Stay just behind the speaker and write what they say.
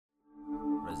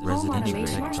residential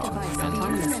tech talk,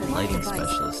 lighting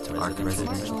specialist to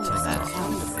residential tech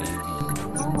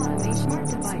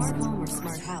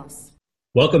house.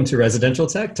 Welcome to Residential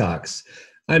Tech Talks.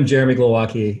 I'm Jeremy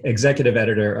Glowacki, Executive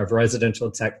Editor of Residential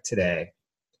Tech Today.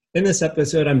 In this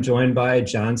episode, I'm joined by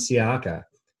John Siaka,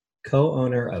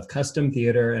 co-owner of Custom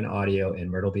Theater and Audio in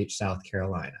Myrtle Beach, South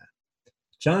Carolina.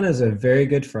 John is a very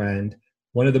good friend,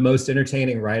 one of the most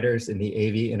entertaining writers in the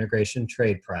AV integration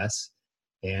trade press,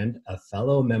 and a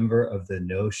fellow member of the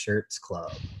No Shirts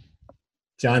Club.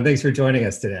 John, thanks for joining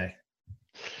us today.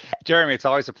 Jeremy, it's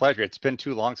always a pleasure. It's been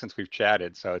too long since we've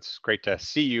chatted, so it's great to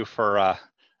see you for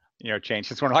change,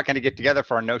 since we're not going to get together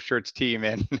for our No Shirts team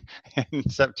in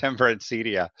September at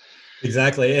CEDIA.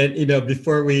 Exactly. And,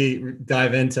 before we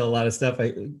dive into a lot of stuff,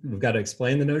 we've got to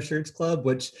explain the No Shirts Club,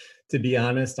 which, to be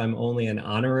honest, I'm only an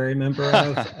honorary member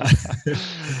of.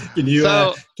 Can you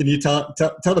tell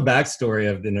the backstory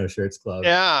of the No Shirts Club?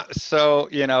 Yeah. So,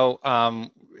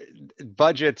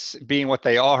 budgets being what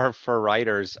they are for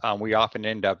writers, we often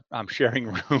end up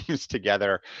sharing rooms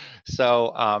together.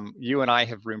 So you and I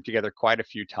have roomed together quite a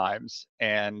few times,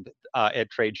 and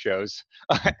at trade shows,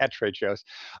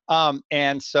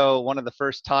 and so one of the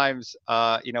first times,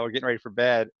 we're getting ready for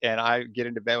bed, and I get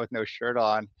into bed with no shirt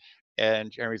on.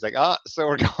 And Jeremy's like, so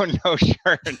we're going no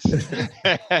shirts.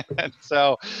 And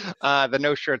so the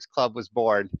No Shirts Club was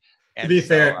born. And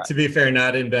to be fair,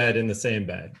 not in bed in the same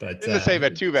bed, but in the same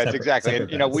bed, two beds, exactly.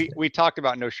 And we talked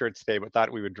about no shirts today, but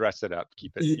thought we would dress it up,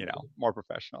 keep it more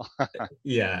professional.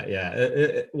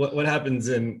 Yeah. What happens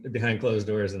behind closed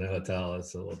doors in a hotel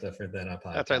is a little different than a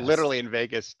podcast. That's right, literally in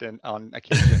Vegas on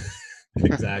occasion.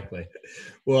 Exactly.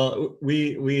 Well,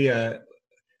 we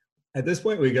at this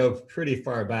point we go pretty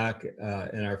far back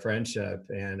in our friendship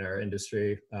and our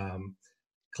industry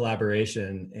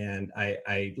collaboration, and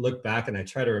I look back and I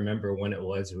try to remember when it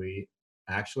was we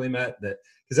actually met, because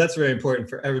that's very important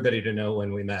for everybody to know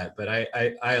when we met, but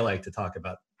I like to talk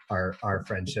about our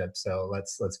friendship, so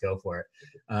let's go for it.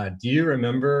 Do you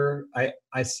remember,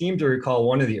 I seem to recall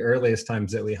one of the earliest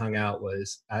times that we hung out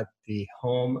was at the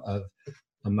home of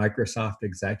a Microsoft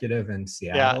executive in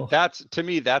Seattle? Yeah,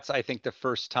 that's I think the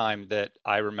first time that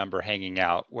I remember hanging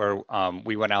out, where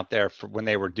we went out there for when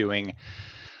they were doing,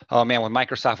 when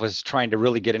Microsoft was trying to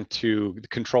really get into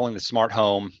controlling the smart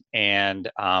home, and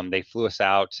they flew us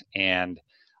out, and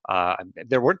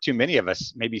there weren't too many of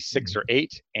us, maybe 6 or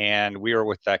 8, and we were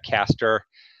with Castor.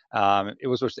 It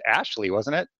was with Ashley,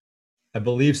 wasn't it? I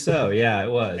believe so. Yeah, it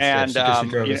was. And she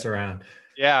drove us around.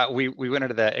 Yeah, we went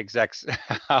into the exec's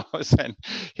house, and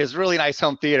his really nice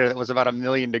home theater that was about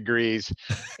 1,000,000 degrees.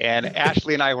 And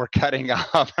Ashley and I were cutting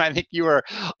up. I think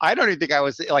I don't even think I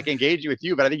was like engaging with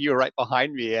you, but I think you were right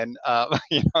behind me. And,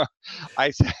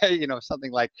 I say,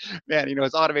 something like, man,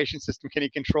 his automation system, can he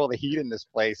control the heat in this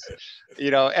place?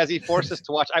 As he forced us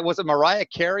to watch, was it Mariah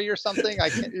Carey or something? I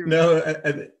can't even. No,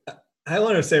 I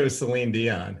want to say it was Celine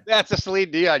Dion. That's a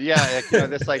Celine Dion, yeah.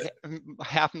 This like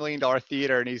 $500,000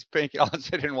 theater, and he's paying all of a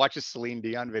sudden and watches Celine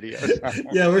Dion videos.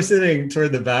 Yeah, we're sitting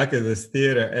toward the back of this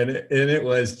theater, and it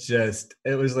was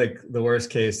like the worst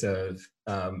case of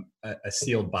a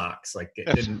sealed box. Like,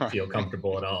 it didn't feel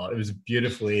comfortable at all. It was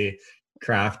beautifully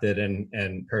crafted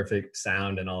and perfect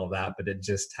sound and all of that, but it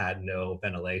just had no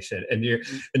ventilation. And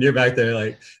you're back there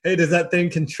like, hey, does that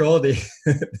thing control the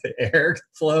air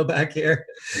flow back here?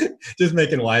 Just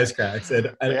making wisecracks.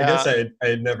 And I guess I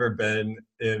had never been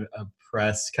in a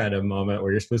press kind of moment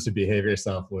where you're supposed to behave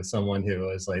yourself with someone who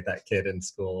was like that kid in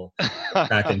school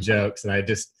cracking jokes. And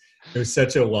it was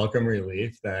such a welcome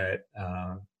relief that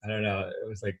I don't know, it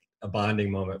was like a bonding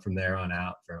moment from there on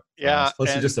out.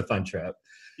 Plus just a fun trip.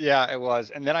 Yeah, it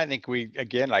was. And then I think we,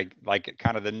 again, like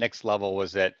kind of the next level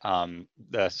was at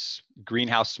the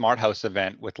Greenhouse Smart House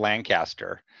event with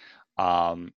Lancaster.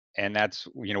 And that's,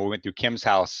 we went through Kim's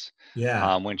house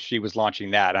when she was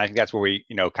launching that. And I think that's where we,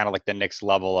 kind of like the next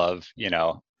level of,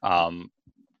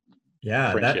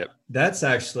 friendship. That's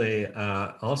actually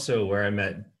also where I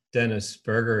met Dennis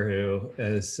Berger, who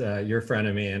is your friend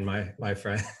of me and my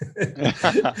friend.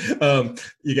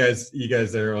 You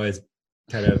guys are always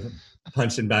kind of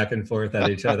punching back and forth at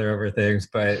each other over things,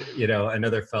 but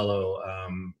another fellow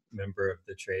member of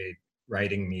the trade,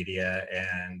 writing media,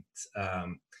 and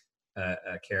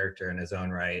a character in his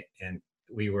own right. And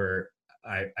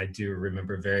I do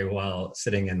remember very well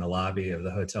sitting in the lobby of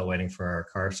the hotel waiting for our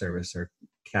car service or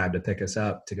cab to pick us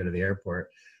up to go to the airport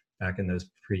back in those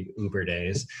pre-Uber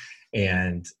days.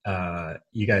 And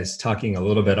you guys talking a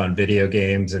little bit on video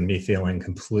games, and me feeling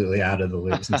completely out of the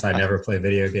loop since I never play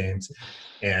video games.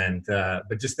 And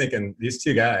but just thinking, these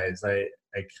two guys, I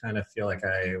kind of feel like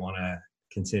I want to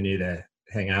continue to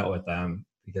hang out with them.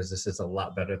 because this is a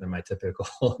lot better than my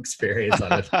typical experience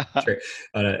on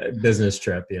a business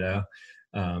trip, you know?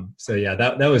 So yeah,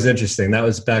 that was interesting. That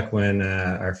was back when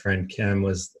our friend Kim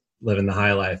was living the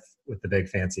high life with the big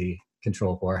fancy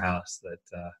Control 4 house. That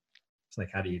it's like,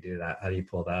 how do you do that? How do you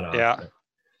pull that off? Yeah.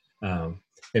 But,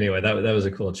 anyway, that was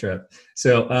a cool trip.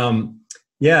 So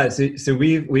yeah, so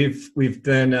we've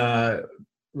been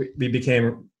we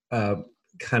became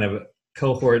kind of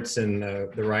cohorts in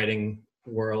the writing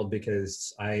world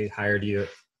because I hired you at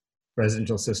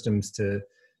Residential Systems to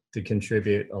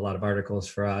contribute a lot of articles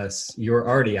for us. You were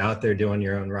already out there doing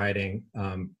your own writing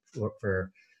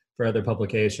for other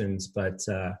publications, but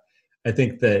I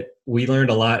think that we learned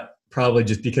a lot probably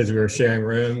just because we were sharing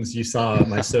rooms. You saw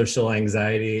my social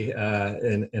anxiety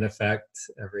in effect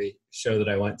every show that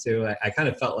I went to. I kind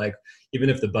of felt like even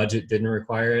if the budget didn't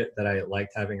require it, that I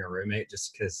liked having a roommate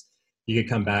just because you could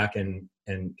come back and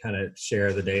kind of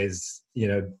share the day's, you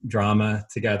know, drama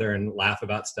together and laugh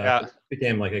about stuff. Yeah. It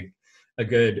became like a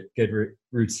good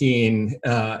routine.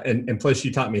 And plus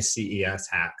you taught me CES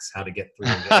hacks, how to get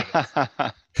through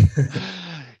Vegas.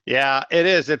 Yeah, it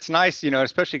is. It's nice, you know,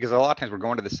 especially because a lot of times we're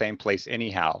going to the same place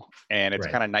anyhow. And it's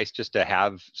Right. kind of nice just to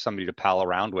have somebody to pal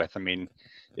around with. I mean,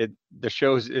 the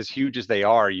shows, as huge as they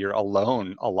are, you're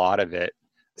alone a lot of it.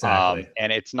 Exactly.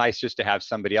 And it's nice just to have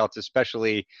somebody else,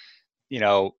 especially, you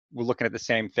know, we're looking at the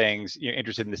same things, you're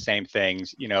interested in the same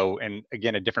things, you know, and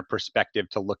again, a different perspective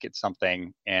to look at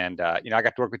something. And, you know, I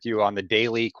got to work with you on the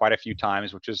daily quite a few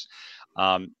times, which is,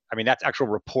 I mean, that's actual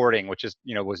reporting, which is,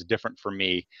 you know, was different for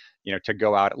me, you know, to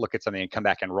go out, look at something and come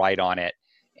back and write on it.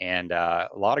 And a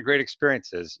lot of great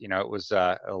experiences. You know, it was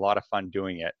a lot of fun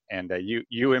doing it. And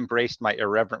you embraced my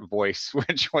irreverent voice,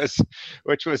 which was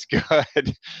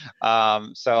good.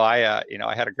 So I, you know,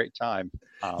 I had a great time.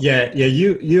 Yeah.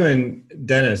 You and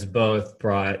Dennis both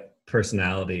brought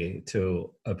personality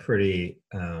to a pretty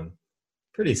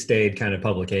staid kind of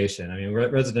publication. I mean,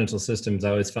 Residential Systems, I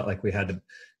always felt like we had to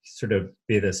sort of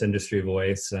be this industry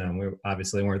voice. We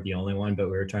obviously weren't the only one,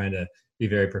 but we were trying to be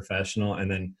very professional.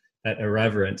 And then that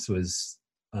irreverence was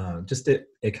just it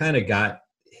kind of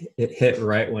it hit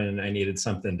right when I needed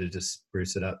something to just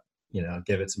spruce it up, you know,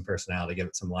 give it some personality, give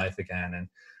it some life again.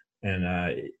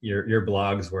 And your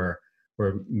blogs were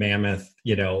mammoth,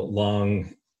 you know,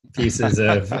 long pieces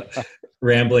of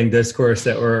rambling discourse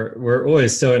that were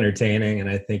always so entertaining. And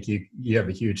I think you have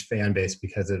a huge fan base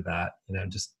because of that, you know,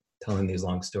 just telling these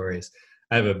long stories.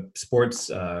 I have a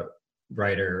sports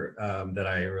writer that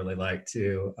I really like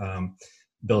too,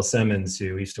 Bill Simmons,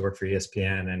 who used to work for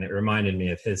ESPN, and it reminded me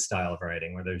of his style of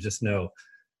writing, where there's just no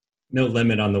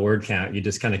limit on the word count. You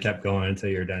just kind of kept going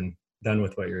until you're done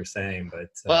with what you were saying. But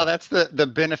well, that's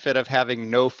the benefit of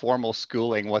having no formal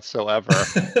schooling whatsoever.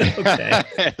 Okay.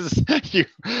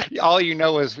 All you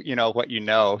know is, you know, what you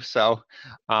know. So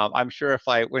I'm sure if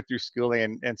I went through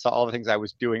schooling and saw all the things I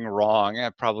was doing wrong, I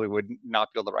probably would not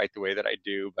be able to write the way that I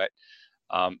do. But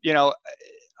you know,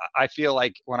 I feel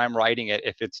like when I'm writing it,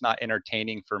 if it's not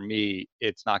entertaining for me,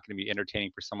 it's not going to be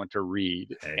entertaining for someone to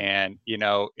read. Okay. And, you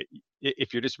know,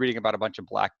 if you're just reading about a bunch of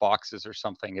black boxes or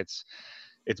something, it's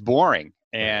boring.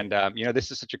 And, you know,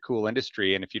 this is such a cool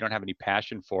industry. And if you don't have any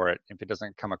passion for it, if it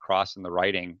doesn't come across in the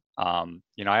writing,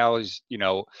 you know, I always, you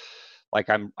know, like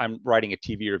I'm writing a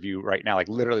TV review right now, like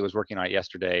literally was working on it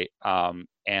yesterday.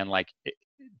 And like,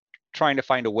 trying to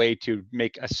find a way to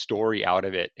make a story out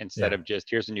of it instead of just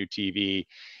here's a new TV.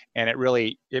 And it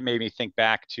made me think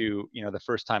back to, you know, the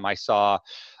first time I saw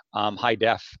high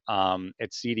def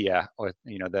at Cedia with,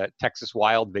 you know, the Texas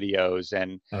Wild videos.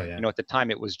 And, you know, at the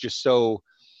time it was just so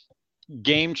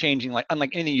game changing, like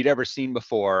unlike anything you'd ever seen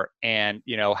before. And,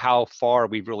 you know, how far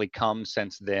we've really come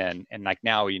since then. And like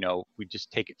now, you know, we just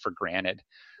take it for granted.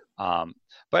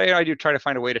 But you know, I do try to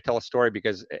find a way to tell a story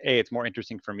because it's more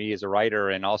interesting for me as a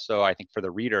writer, and also I think for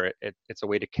the reader, it's a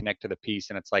way to connect to the piece.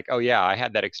 And it's like, oh yeah, I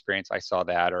had that experience, I saw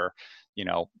that, or you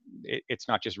know, it's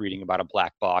not just reading about a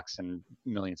black box and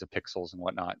millions of pixels and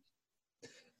whatnot.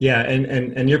 Yeah,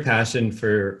 and your passion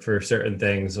for certain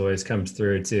things always comes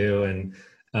through too, and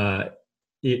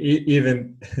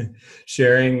even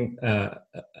sharing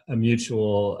a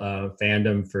mutual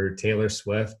fandom for Taylor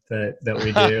Swift that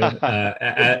we do,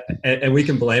 and we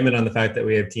can blame it on the fact that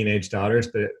we have teenage daughters,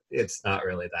 but it's not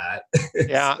really that.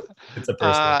 It's a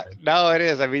personal thing. No, it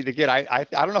is. I mean, again, I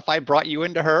don't know if I brought you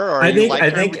into her or I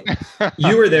think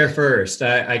you were there first.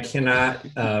 I cannot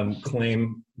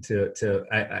claim to.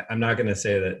 I'm not going to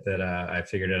say that I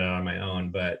figured it out on my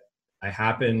own, but I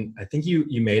think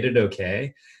you made it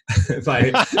okay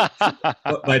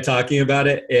by talking about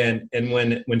it. And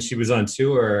when she was on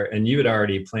tour and you had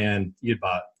already planned, you'd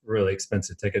bought really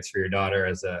expensive tickets for your daughter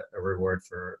as a reward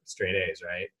for straight A's,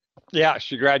 right? Yeah,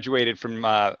 she graduated from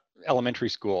elementary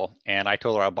school, and I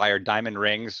told her I'll buy her diamond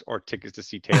rings or tickets to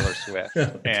see Taylor Swift.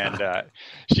 Oh, And God.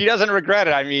 she doesn't regret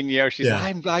it. I mean, she's Yeah.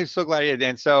 I'm so glad.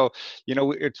 And so,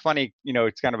 it's funny.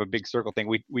 It's kind of a big circle thing.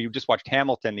 We just watched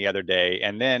Hamilton the other day,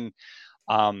 and then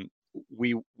um,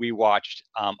 we watched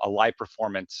a live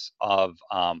performance of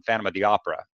Phantom of the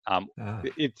Opera. Ah,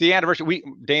 It's the anniversary.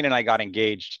 Dana and I got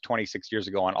engaged 26 years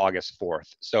ago on August 4th.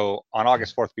 So on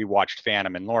August 4th, we watched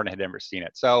Phantom, and Lauren had never seen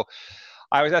it. So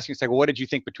I was asking, well, what did you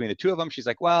think between the two of them? She's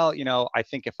like, well, I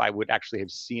think if I would actually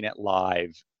have seen it live,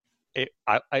 it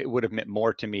would have meant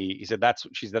more to me. She said,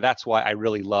 that's why I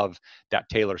really love that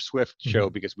Taylor Swift show,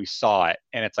 because we saw it.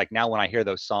 And it's like, now when I hear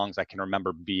those songs, I can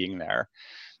remember being there.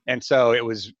 And so it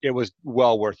was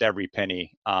well worth every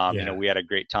penny. We had a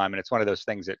great time, and it's one of those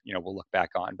things that, we'll look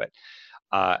back on, but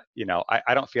I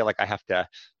don't feel like I have to,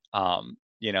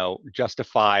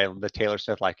 justify the Taylor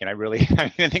Swift liking. I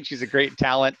think she's a great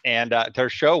talent, and her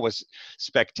show was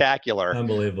spectacular.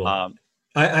 unbelievable.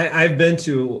 I've been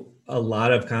to a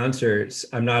lot of concerts.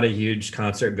 I'm not a huge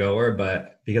concert goer,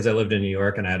 but because I lived in New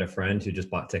York and I had a friend who just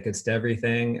bought tickets to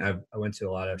everything, I went to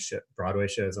a lot of Broadway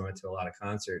shows. I went to a lot of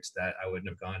concerts that I wouldn't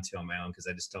have gone to on my own because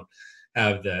I just don't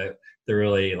have the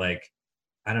really, like,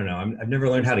 I don't know. I've never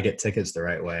learned how to get tickets the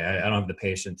right way. I don't have the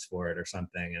patience for it or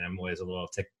something, and I'm always a little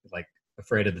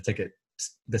afraid of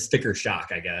the sticker shock,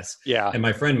 I guess. Yeah. And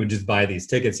my friend would just buy these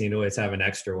tickets. He'd always have an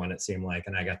extra one, it seemed like,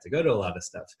 and I got to go to a lot of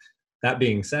stuff. That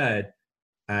being said,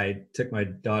 I took my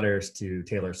daughters to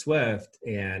Taylor Swift,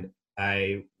 and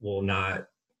I'm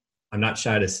not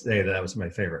shy to say that was my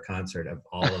favorite concert of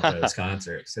all of those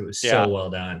concerts. It was so well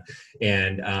done.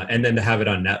 And then to have it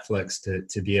on Netflix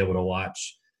to be able to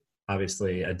watch,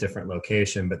 obviously a different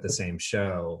location, but the same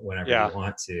show whenever you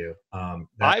want to.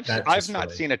 I've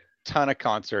not seen a ton of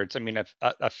concerts. I mean,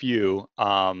 a few,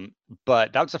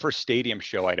 but that was the first stadium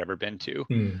show I'd ever been to.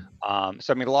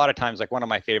 So, I mean, a lot of times, like, one of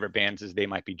my favorite bands is They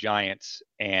Might Be Giants.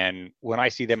 And when I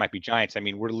see They Might Be Giants, I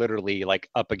mean, we're literally like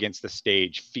up against the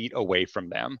stage, feet away from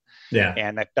them. Yeah.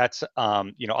 And that's,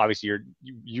 obviously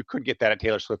you could get that at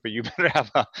Taylor Swift, but you better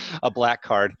have a black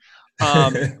card.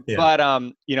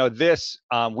 But this,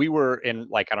 we were in,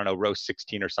 like, I don't know, row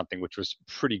 16 or something, which was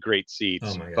pretty great seats.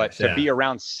 Oh my gosh, but to be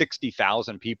around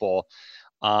 60,000 people,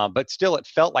 but still, it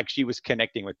felt like she was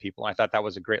connecting with people. And I thought that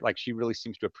was she really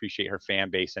seems to appreciate her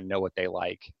fan base and know what they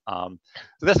like. So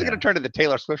this is going to turn to the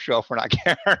Taylor Swift show if we're not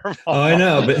careful. Oh, I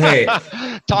know, but hey,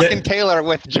 talking Taylor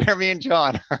with Jeremy and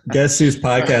John. Guess whose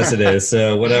podcast it is?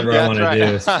 So whatever I want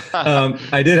to do.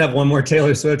 I did have one more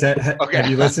Taylor Swift. Okay.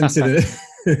 Have you listened to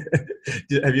the?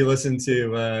 Have you listened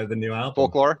to the new album?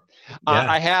 Folklore?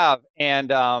 I have,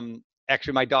 and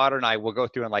actually, my daughter and I will go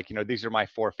through and these are my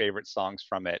 4 favorite songs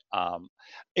from it.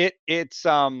 It's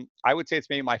I would say it's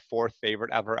maybe my 4th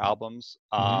favorite of her albums.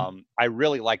 I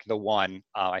really like The One.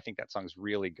 I think that song's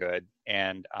really good.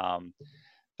 And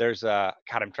there's I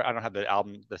don't have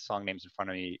the song names in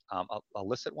front of me.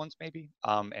 Illicit Ones maybe.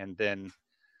 And then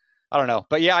I don't know,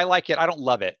 but yeah, I like it. I don't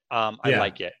love it. I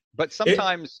like it, but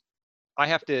sometimes I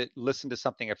have to listen to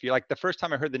something. If you like, the first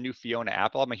time I heard the new Fiona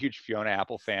Apple, I'm a huge Fiona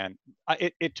Apple fan.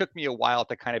 It took me a while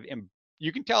to kind of,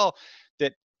 you can tell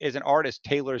that as an artist,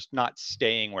 Taylor's not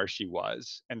staying where she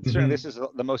was. And certainly this is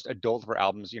the most adult of her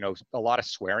albums, a lot of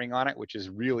swearing on it, which is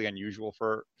really unusual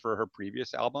for her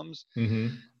previous albums.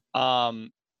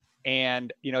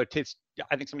 And,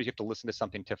 I think sometimes you have to listen to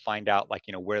something to find out,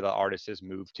 where the artist has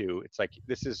moved to. It's like,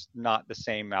 this is not the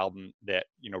same album that,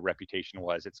 Reputation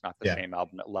was. It's not the same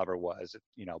album that Lover was,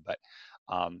 but,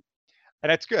 and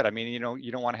that's good. I mean, you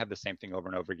don't want to have the same thing over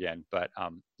and over again, but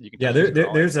you can. Yeah,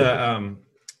 there's a,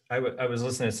 I was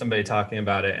listening to somebody talking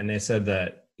about it, and they said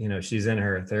that, she's in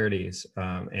her 30s,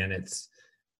 and it's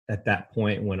at that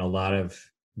point when a lot of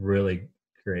really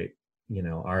great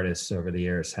artists over the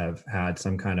years have had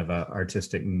some kind of a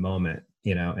artistic moment,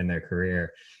 in their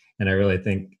career. And I really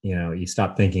think, you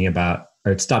stop talking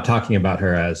about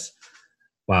her as,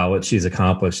 wow, what she's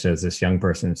accomplished as this young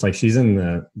person. It's like she's in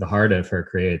the heart of her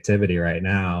creativity right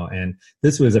now. And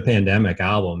this was a pandemic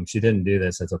album. She didn't do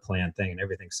this as a planned thing, and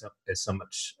everything is so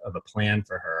much of a plan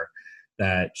for her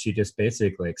that she just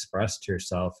basically expressed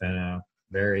herself in a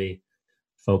very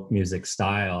folk music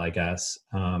style, I guess.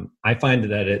 I find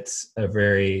that it's a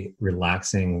very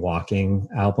relaxing walking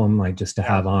album, like just to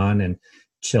have on and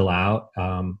chill out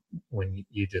when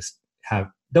you just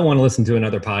don't want to listen to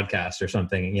another podcast or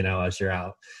something, as you're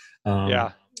out.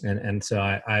 And so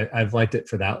I've liked it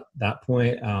for that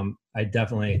point. I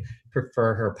definitely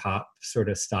prefer her pop sort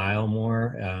of style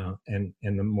more, and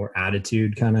the more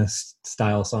attitude kind of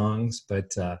style songs.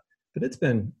 But but it's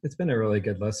been a really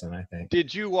good listen, I think.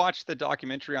 Did you watch the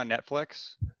documentary on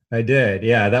Netflix? I did.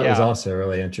 Yeah, that was Yeah. also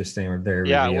really interesting. Or very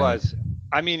Yeah, it revealing. was.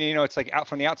 I mean, it's like out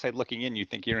from the outside looking in, you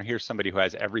think, here's somebody who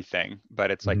has everything,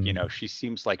 but it's like, Mhm. she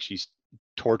seems like she's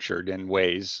tortured in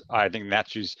ways. I think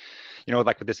that's she's,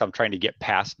 like with this, I'm trying to get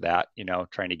past that,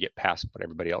 trying to get past what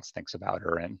everybody else thinks about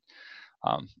her. And,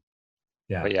 um,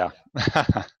 Yeah. but yeah.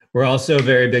 We're also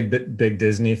very big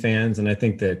Disney fans, and I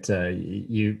think that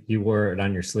you wore it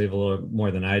on your sleeve a little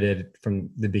more than I did from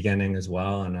the beginning as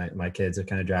well. And my kids have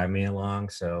kind of dragged me along.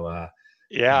 So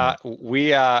Yeah,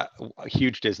 we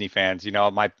huge Disney fans.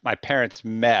 My parents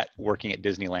met working at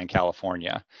Disneyland,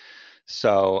 California.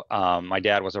 So my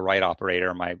dad was a ride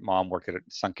operator. My mom worked at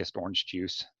Sunkist Orange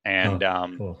Juice, and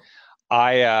cool.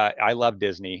 I love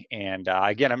Disney. And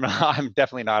again, I'm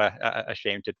definitely not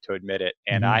ashamed to admit it.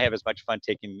 And I have as much fun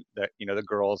taking the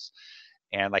girls.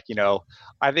 And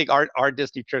I think our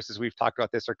Disney trips, as we've talked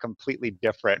about this, are completely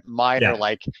different. Mine are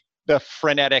like the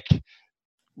frenetic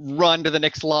run to the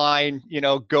next line,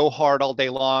 go hard all day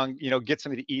long, get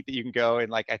something to eat that you can go.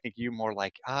 And I think you more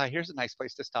like, here's a nice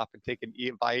place to stop and take an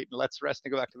eat a bite and let's rest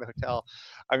and go back to the hotel.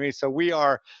 I mean, so we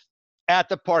are at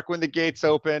the park when the gates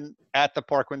open, at the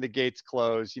park when the gates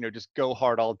close, just go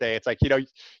hard all day. It's like,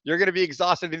 you're going to be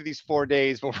exhausted in these 4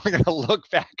 days, but we're going to look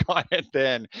back on it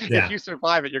then. Yeah. If you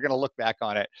survive it, you're going to look back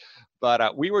on it.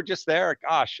 But we were just there,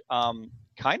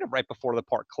 kind of right before the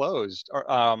park closed,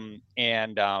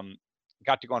 and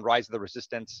got to go on Rise of the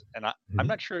Resistance. And I'm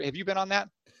not sure, have you been on that?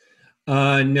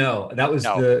 No, that was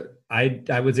No.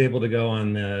 I was able to go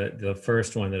on the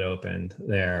first one that opened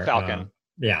there. Falcon.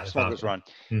 Yeah, Smuggler's Run.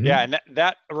 Mm-hmm. Yeah, and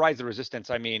that Rise of the Resistance,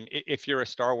 I mean, if you're a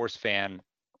Star Wars fan,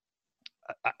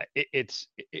 it's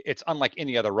unlike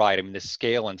any other ride. I mean, the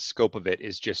scale and scope of it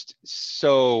is just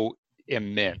so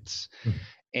immense.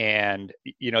 And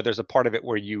there's a part of it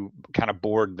where you kind of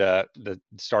board the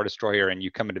Star Destroyer and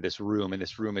you come into this room, and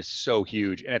this room is so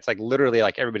huge, and it's like literally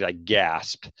like everybody like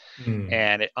gasped.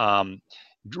 And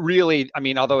really, I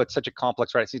mean, although it's such a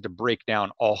complex ride, it seems to break down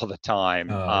all the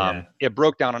time. It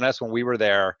broke down on us when we were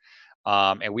there,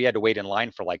 and we had to wait in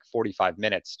line for like 45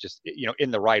 minutes just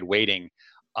in the ride waiting.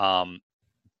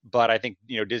 But I think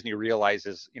Disney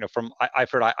realizes, from I've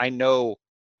heard, I know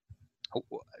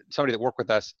somebody that worked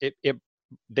with us,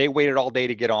 they waited all day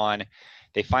to get on.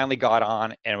 They finally got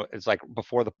on, and it's like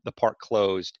before the park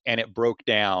closed, and it broke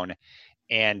down,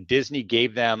 and Disney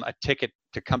gave them a ticket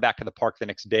to come back to the park the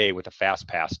next day with a fast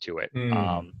pass to it.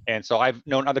 And so I've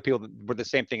known other people where the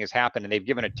same thing has happened, and they've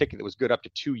given a ticket that was good up to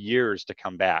 2 years to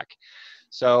come back.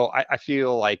 So I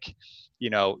feel like,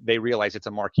 they realize it's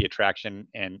a marquee attraction,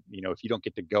 and, if you don't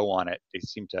get to go on it, they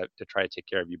seem to try to take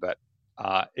care of you. But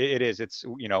it's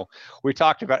we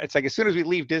talked about, it's like as soon as we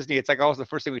leave Disney, it's like always the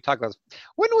first thing we talk about is,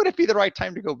 when would it be the right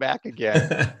time to go back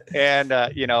again? And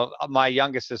my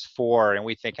youngest is 4, and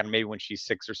we think maybe when she's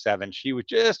 6 or 7, she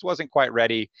just wasn't quite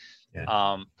ready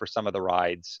for some of the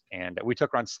rides. And we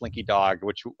took her on Slinky Dog,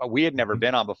 which we had never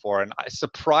been on before, and I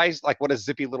surprised like what a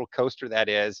zippy little coaster that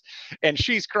is. And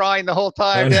she's crying the whole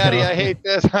time, Daddy, I hate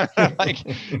this. Like,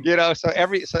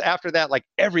 so after that, like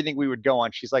everything we would go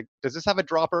on, she's like, does this have a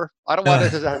dropper? I don't want it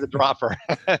to have a dropper.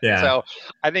 So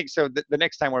I think so the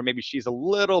next time where maybe she's a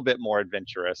little bit more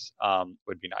adventurous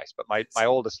would be nice. But my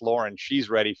oldest Lauren, she's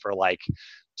ready for like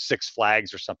Six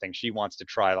Flags or something. She wants to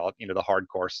try all the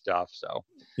hardcore stuff. So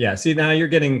see, now you're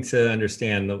getting to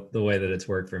understand the way that it's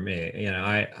worked for me.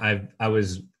 I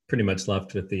was pretty much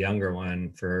left with the younger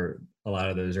one for a lot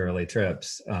of those early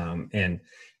trips, and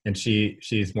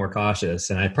she's more cautious,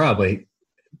 and I probably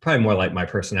more like my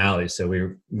personality, so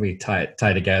we tie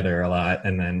together a lot.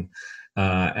 And then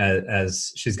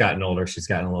as she's gotten older, she's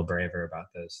gotten a little braver about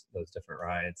those different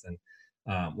rides. And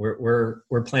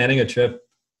we're planning a trip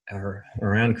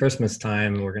around Christmas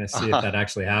time. We're going to see if that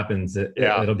actually happens.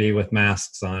 It'll be with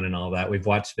masks on and all that. We've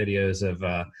watched videos of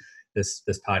this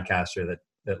podcaster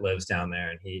that lives down there,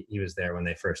 and he was there when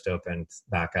they first opened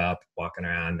back up, walking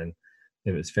around, and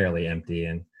it was fairly empty.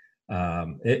 And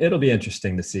it'll be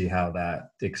interesting to see how that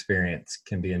experience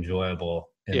can be enjoyable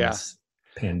in this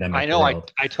pandemic. I know.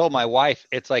 world. I told my wife,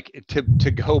 it's like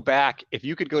to go back, if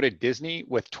you could go to Disney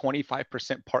with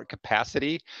 25% park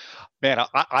capacity, man,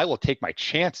 I will take my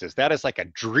chances. That is like a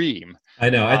dream. I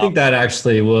know. I think that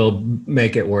actually will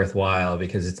make it worthwhile,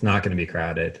 because it's not going to be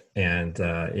crowded. And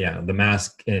the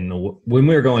mask when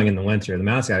we were going in the winter, the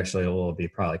mask actually will be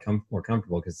probably more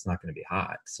comfortable because it's not going to be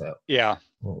hot. So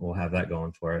we'll have that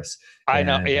going for us. I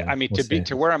know. I mean,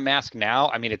 to wear a mask now,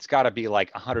 I mean, it's got to be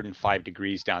like 105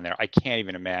 degrees down there. I can't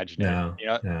even imagine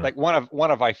it. Like one of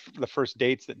the first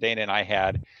dates that Dana and I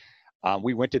had,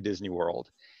 we went to Disney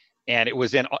World, and it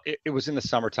was in the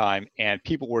summertime, and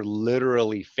people were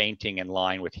literally fainting in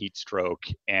line with heat stroke,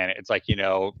 and it's like,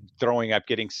 throwing up,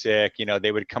 getting sick.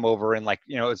 They would come over and, like,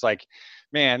 it's like,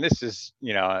 man, this is,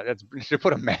 that's to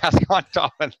put a mask on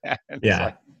top of that. And it's Yeah.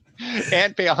 like,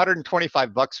 and pay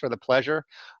 $125 for the pleasure.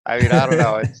 I mean, I don't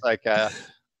know. It's like,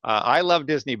 I love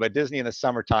Disney, but Disney in the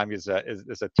summertime is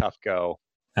a tough go.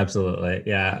 Absolutely.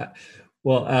 Yeah.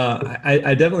 Well,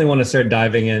 I definitely want to start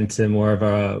diving into more of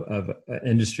a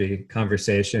industry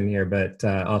conversation here, but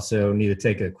also need to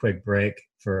take a quick break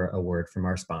for a word from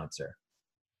our sponsor.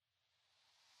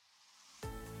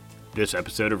 This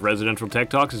episode of Residential Tech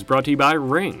Talks is brought to you by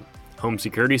Ring, home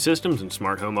security systems and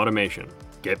smart home automation.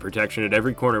 Get protection at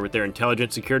every corner with their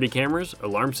intelligent security cameras,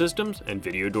 alarm systems, and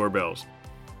video doorbells.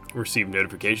 Receive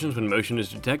notifications when motion is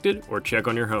detected, or check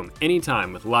on your home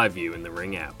anytime with Live View in the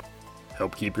Ring app.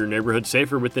 Help keep your neighborhood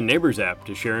safer with the Neighbors app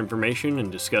to share information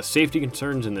and discuss safety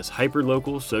concerns in this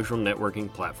hyper-local social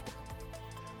networking platform.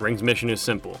 Ring's mission is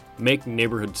simple: make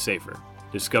neighborhoods safer.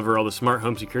 Discover all the smart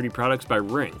home security products by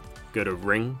Ring. Go to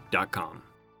ring.com.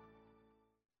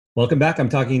 Welcome back. I'm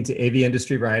talking to AV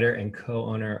industry writer and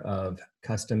co-owner of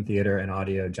Custom Theater and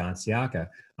Audio, John Siaka.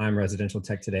 I'm Residential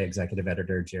Tech Today executive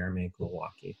editor, Jeremy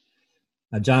Glowacki.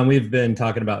 John, we've been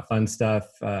talking about fun stuff,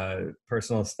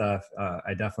 personal stuff.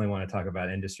 I definitely want to talk about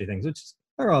industry things, which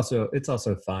it's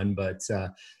also fun, but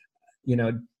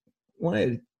want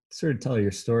to sort of tell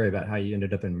your story about how you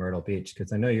ended up in Myrtle Beach,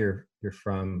 because I know you're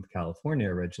from California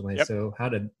originally. Yep. So how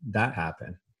did that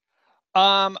happen?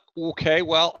 Okay.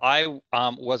 Well, I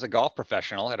was a golf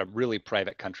professional at a really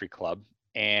private country club,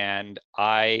 and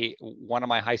one of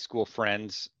my high school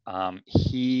friends,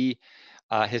 his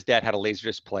dad had a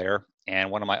Laserdisc player,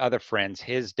 and one of my other friends,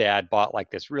 his dad bought like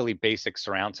this really basic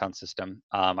surround sound system.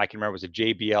 I can remember it was a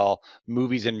JBL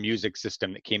movies and music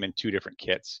system that came in 2 different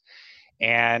kits,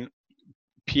 and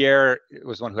Pierre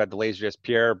was the one who had the Laserdisc.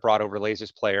 Pierre brought over a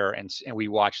Laserdisc player, and we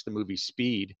watched the movie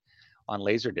Speed on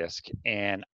Laserdisc,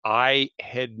 and I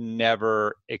had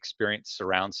never experienced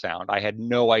surround sound. I had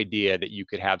no idea that you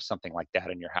could have something like that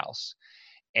in your house.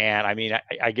 And I mean,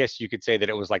 I guess you could say that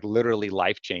it was like literally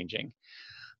life-changing.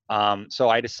 So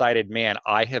I decided, man,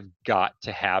 I have got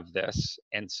to have this.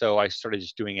 And so I started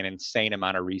just doing an insane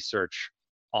amount of research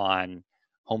on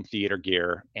home theater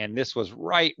gear. And this was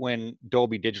right when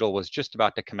Dolby Digital was just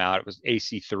about to come out. It was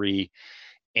AC3.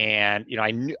 And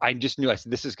I just knew, I said,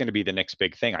 this is going to be the next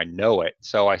big thing. I know it.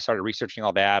 So I started researching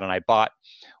all that, and I bought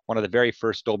one of the very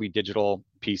first Dolby Digital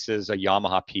pieces, a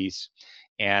Yamaha piece,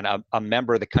 and a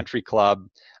member of the country club,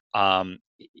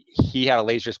 he had a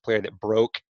Laserdisc player that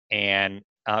broke, and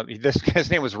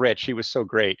his name was Rich. He was so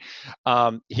great.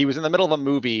 He was in the middle of a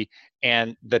movie,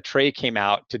 and the tray came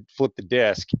out to flip the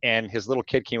disc, and his little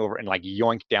kid came over and like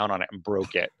yoinked down on it and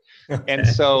broke it. Okay. And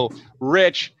so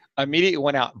Rich immediately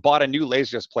went out, bought a new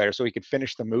Laserdisc player so he could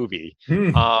finish the movie.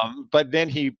 But then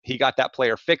he got that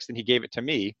player fixed, and he gave it to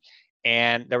me.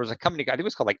 And there was a company, I think it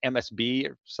was called like MSB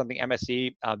or something,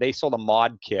 MSE. They sold a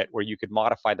mod kit where you could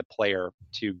modify the player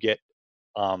to get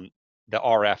the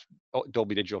RF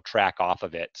Dolby Digital track off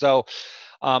of it. So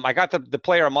I got the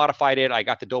player, I modified it. I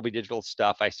got the Dolby Digital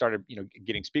stuff. I started,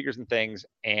 getting speakers and things,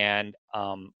 and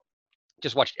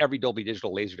just watched every Dolby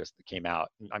Digital Laserdisc that came out.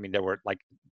 I mean, there were like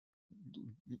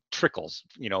trickles,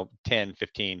 10,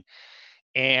 15.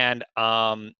 And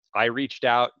I reached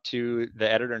out to the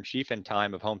editor-in-chief in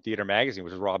time of Home Theater Magazine,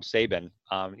 which was Rob Sabin.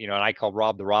 And I called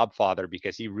Rob the Rob Father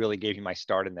because he really gave me my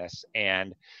start in this.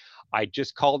 And I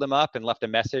just called him up and left a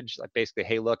message like basically,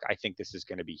 hey, look, I think this is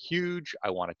going to be huge. I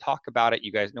want to talk about it.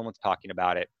 You guys, no one's talking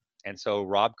about it. And so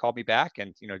Rob called me back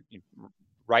and,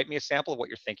 write me a sample of what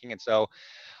you're thinking. And so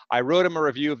I wrote him a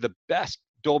review of the best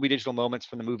Dolby Digital moments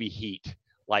from the movie Heat.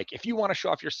 Like, if you want to show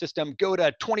off your system, go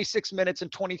to 26 minutes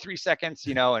and 23 seconds,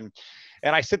 and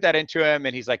I sent that into him,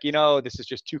 and he's like, this is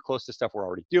just too close to stuff we're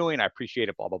already doing. I appreciate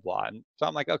it, blah, blah, blah. And so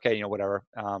I'm like, okay, whatever.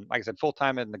 Like I said,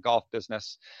 full-time in the golf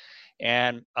business.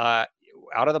 And out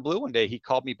of the blue one day, he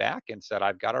called me back and said,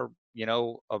 I've got a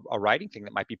writing thing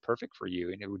that might be perfect for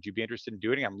you. And would you be interested in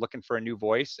doing it? I'm looking for a new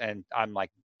voice. And I'm like,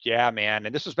 yeah, man.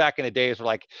 And this was back in the days where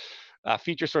like,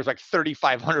 feature stories like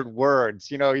 3,500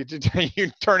 words, you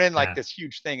turn in like this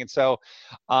huge thing. And so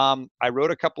I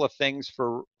wrote a couple of things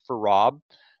for Rob,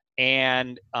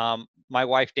 and my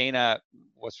wife, Dana,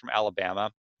 was from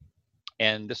Alabama.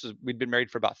 And we'd been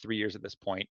married for about 3 years at this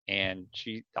point. And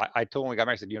I told her when we got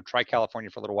married, I said, try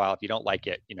California for a little while. If you don't like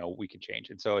it, we can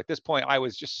change. And so at this point, I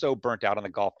was just so burnt out on the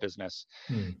golf business.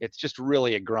 It's just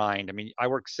really a grind. I mean, I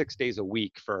worked 6 days a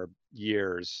week for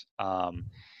years.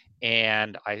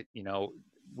 And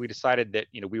we decided that,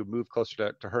 we would move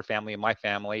closer to her family and my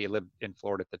family. I lived in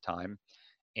Florida at the time.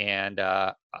 And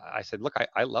I said, look,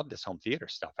 I love this home theater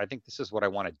stuff. I think this is what I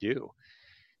want to do.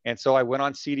 And so I went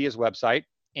on CEDIA's website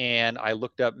and I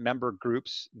looked up member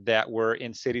groups that were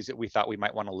in cities that we thought we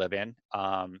might want to live in.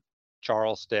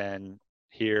 Charleston,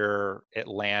 here,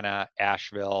 Atlanta,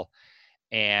 Asheville.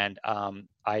 And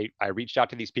I reached out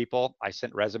to these people. I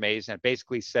sent resumes and it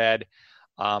basically said,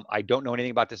 I don't know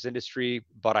anything about this industry,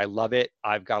 but I love it.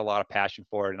 I've got a lot of passion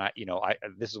for it. And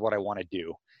this is what I want to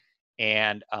do.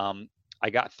 And I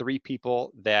got 3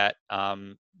 people that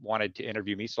wanted to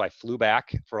interview me. So I flew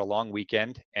back for a long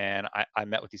weekend and I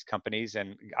met with these companies,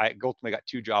 and I ultimately got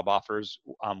 2 job offers,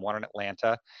 one in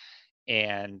Atlanta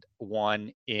and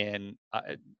one in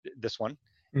this one.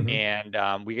 Mhm.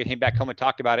 And we came back home and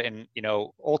talked about it. And,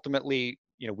 ultimately,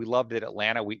 we loved it.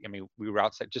 Atlanta. We were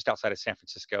just outside of San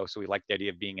Francisco. So we liked the idea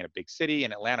of being in a big city,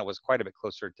 and Atlanta was quite a bit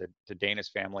closer to Dana's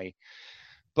family.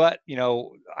 But,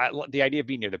 the idea of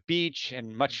being near the beach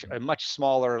and a much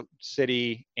smaller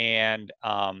city, and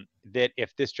that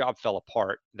if this job fell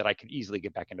apart, that I could easily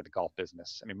get back into the golf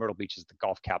business. I mean, Myrtle Beach is the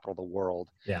golf capital of the world.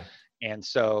 Yeah. And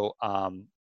so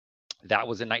that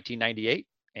was in 1998.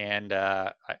 And,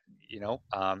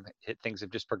 things have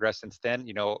just progressed since then.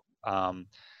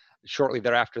 Shortly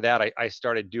thereafter that, I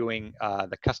started doing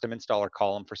the custom installer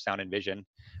column for Sound and Vision.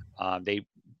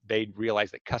 They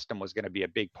realized that custom was going to be a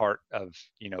big part of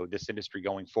this industry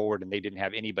going forward, and they didn't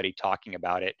have anybody talking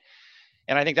about it.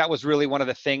 And I think that was really one of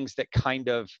the things that kind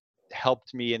of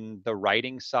helped me in the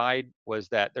writing side, was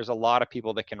that there's a lot of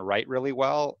people that can write really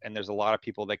well, and there's a lot of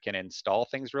people that can install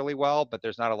things really well, but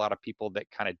there's not a lot of people that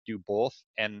kind of do both.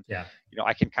 And Yeah.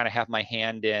 I can kind of have my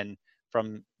hand in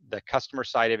from the customer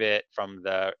side of it,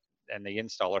 and the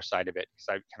installer side of it, because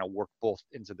I kind of work both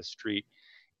ends of the street.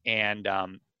 And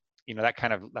that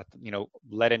kind of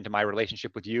led into my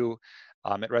relationship with you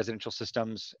at Residential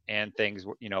Systems and things,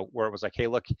 where it was like, hey,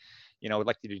 look, I'd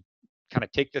like you to kind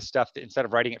of take this stuff, instead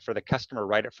of writing it for the customer,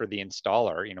 write it for the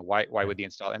installer. Why would the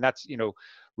installer? And that's,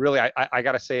 really, I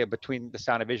got to say, between the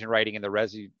Sound and Vision writing and the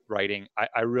Resi writing,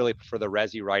 I really prefer the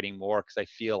Resi writing more, because I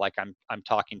feel like I'm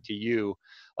talking to you,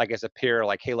 like as a peer,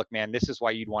 like, hey, look, man, this is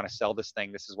why you'd want to sell this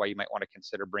thing. This is why you might want to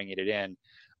consider bringing it in.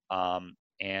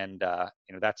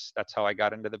 That's how I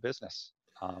got into the business.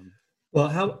 Well,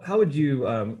 how would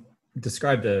you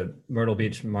describe the Myrtle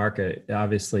Beach market?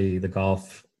 Obviously, the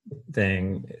golf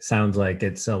thing sounds like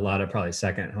it's a lot of probably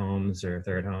second homes or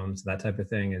third homes, that type of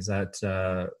thing. Is that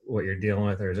what you're dealing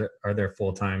with, or are there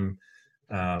full-time?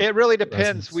 It really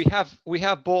depends. residents? We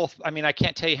have both. I mean, I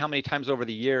can't tell you how many times over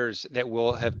the years that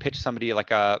we'll have pitched somebody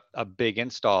like a big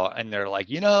install, and they're like,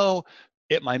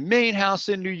 at my main house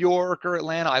in New York or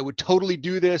Atlanta, I would totally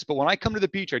do this, but when I come to the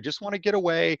beach, I just want to get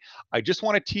away. I just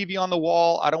want a TV on the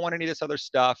wall. I don't want any of this other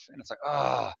stuff. And it's like,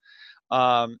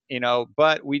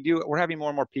 but we're having more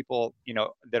and more people,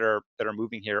 that are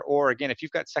moving here. Or again, if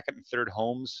you've got second and third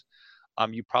homes,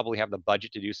 you probably have the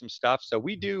budget to do some stuff. So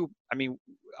we do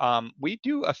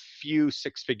a few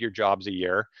 6-figure jobs a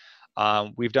year.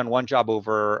 We've done one job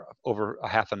over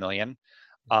 $500,000.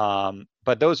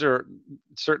 But those are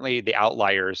certainly the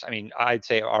outliers. I mean, I'd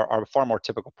say our far more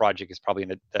typical project is probably in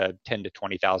the $10,000 to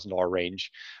 $20,000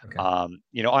 range. Okay. On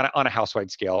a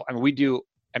house-wide scale. I mean, we do.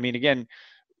 I mean, again,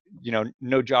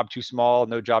 no job too small,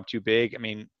 no job too big. I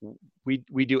mean,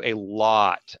 we do a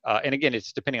lot. And again,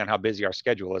 it's depending on how busy our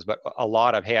schedule is, but a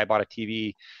lot of, hey, I bought a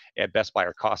TV at Best Buy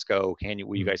or Costco.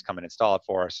 Will you guys come and install it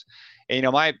for us? And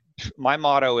my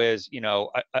motto is,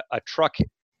 a truck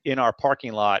in our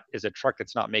parking lot is a truck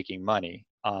that's not making money.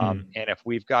 And if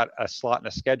we've got a slot in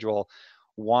the schedule,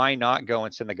 why not go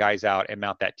and send the guys out and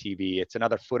mount that TV? It's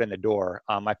another foot in the door.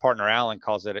 My partner Alan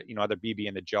calls it, other BB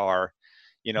in the jar.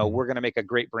 We're going to make a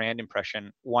great brand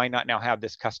impression. Why not now have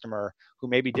this customer who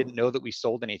maybe didn't know that we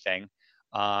sold anything,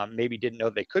 maybe didn't know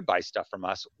they could buy stuff from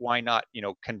us? Why not,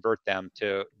 convert them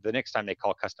to the next time they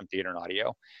call Custom Theater and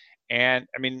Audio? And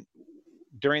I mean,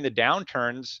 during the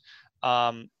downturns,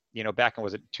 back in,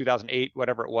 was it 2008,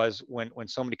 whatever it was, when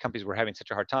so many companies were having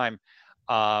such a hard time,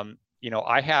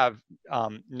 I have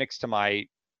next to my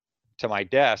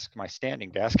desk, my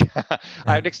standing desk,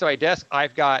 I have next to my desk,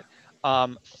 I've got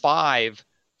 5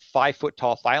 5-foot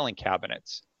tall filing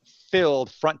cabinets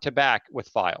filled front to back with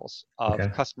files of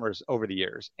customers over the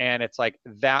years. And it's like,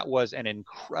 that was an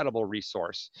incredible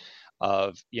resource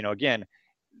of, again,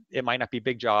 it might not be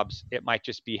big jobs. It might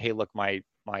just be, hey, look, my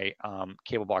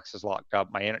cable box is locked up,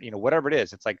 whatever it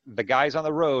is. It's like, the guys on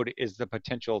the road is the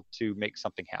potential to make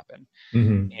something happen.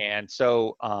 And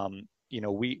so,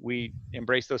 we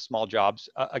embrace those small jobs.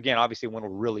 Again, obviously when we're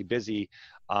really busy,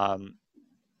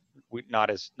 we not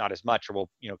as much, or we'll,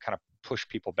 kind of push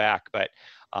people back. But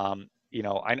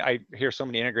I hear so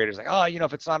many integrators like, oh,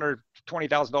 if it's under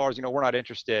 $20,000, we're not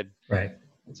interested. Right.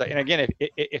 So, and again,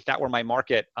 if that were my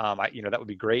market, that would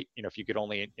be great. If you could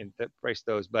only price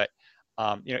those, but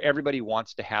everybody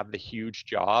wants to have the huge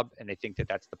job, and they think that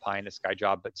that's the pie in the sky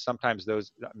job. But sometimes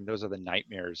those are the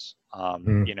nightmares.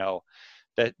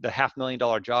 The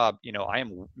 $500,000 job, I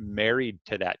am married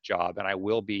to that job, and I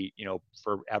will be,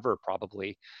 forever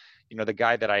probably. The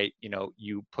guy that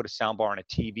you put a soundbar on a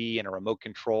TV and a remote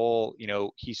control,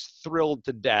 he's thrilled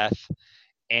to death,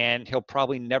 and he'll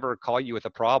probably never call you with a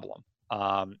problem.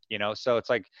 So it's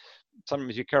like,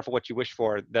 sometimes you're careful what you wish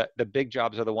for. The big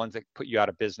jobs are the ones that put you out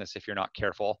of business if you're not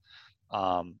careful.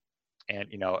 And,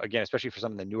 again, especially for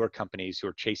some of the newer companies who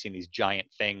are chasing these giant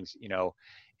things,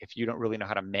 if you don't really know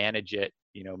how to manage it,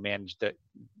 manage the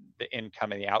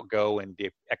income and the outgo and the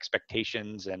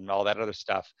expectations and all that other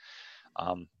stuff.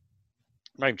 I'm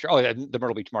not even sure. Oh, the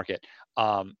Myrtle Beach market.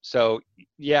 So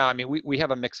yeah, I mean, we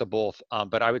have a mix of both.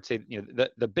 But I would say,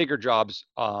 the bigger jobs,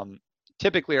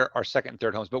 typically are second and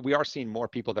third homes, but we are seeing more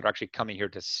people that are actually coming here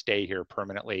to stay here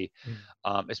permanently.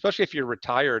 Especially if you're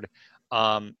retired.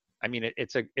 I mean,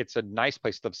 it's a nice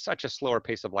place to live, such a slower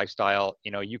pace of lifestyle.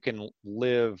 You can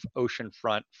live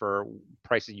oceanfront for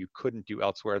prices you couldn't do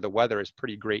elsewhere. The weather is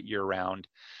pretty great year round.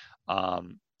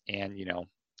 Like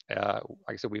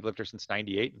I said, we've lived here since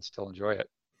 '98 and still enjoy it.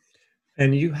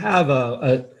 And you have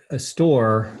a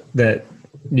store that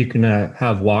you can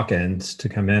have walk-ins to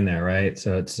come in there, right?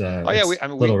 So it's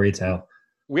little retail.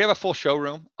 We have a full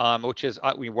showroom, which is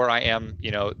where I am,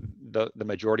 the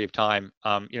majority of time.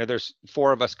 There's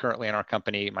 4 of us currently in our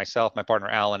company, myself, my partner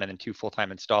Alan, and then 2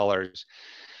 full-time installers.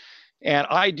 And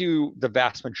I do the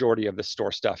vast majority of the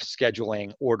store stuff: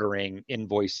 scheduling, ordering,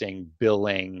 invoicing,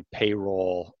 billing,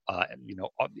 payroll,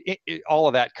 all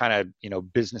of that kind of,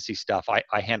 businessy stuff.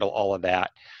 I handle all of that.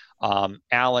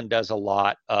 Alan does a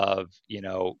lot of,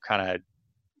 kind of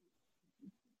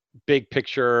big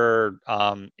picture,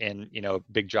 and,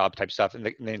 big job type stuff. And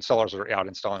the installers are out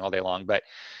installing all day long, but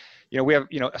we have,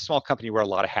 a small company, wear a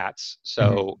lot of hats.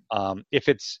 So, if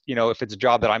it's a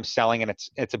job that I'm selling and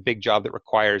it's a big job that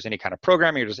requires any kind of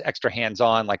programming or just extra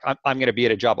hands-on, like I'm going to be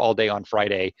at a job all day on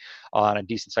Friday on a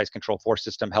decent sized Control4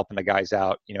 system, helping the guys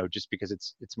out, just because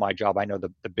it's my job. I know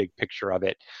the big picture of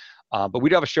it. But we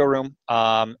do have a showroom,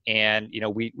 and,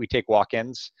 we take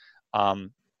walk-ins.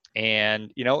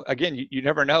 And, again, you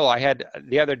never know. I had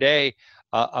the other day,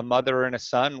 a mother and a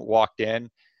son walked in,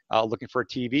 looking for a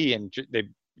TV, and they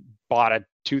bought a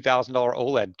 $2,000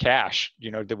 OLED cash.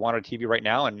 They wanted a TV right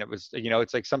now. And it was,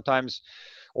 it's like sometimes,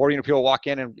 or, people walk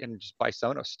in and just buy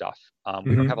Sonos stuff.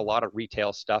 We don't have a lot of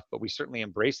retail stuff, but we certainly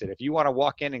embrace it. If you want to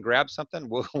walk in and grab something,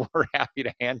 we're happy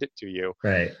to hand it to you.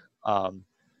 Right.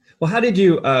 Well, how did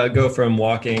you go from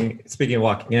speaking of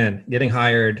walking in, getting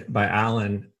hired by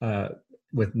Alan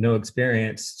with no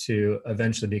experience to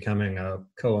eventually becoming a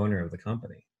co-owner of the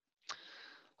company?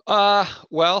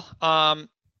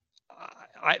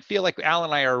 I feel like Alan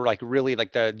and I are like really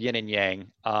like the yin and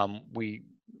yang. We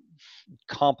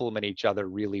complement each other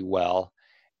really well.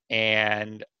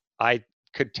 And I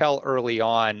could tell early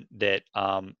on that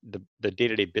the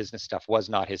day-to-day business stuff was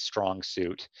not his strong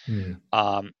suit.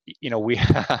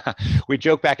 We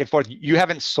joke back and forth. You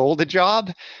haven't sold a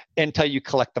job until you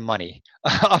collect the money.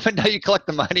 Up until you collect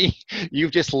the money,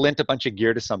 you've just lent a bunch of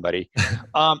gear to somebody.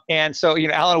 And so,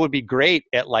 Alan would be great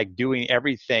at like doing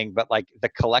everything, but like the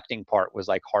collecting part was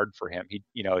like hard for him.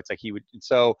 It's like he would.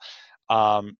 So,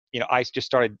 I just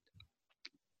started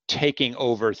taking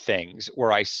over things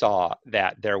where I saw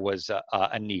that there was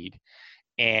a need.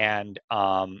 And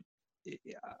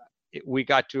we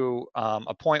got to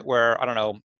a point where, I don't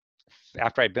know,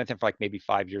 after I'd been with him for like maybe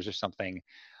 5 years or something,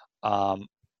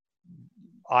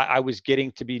 I was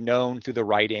getting to be known through the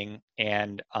writing,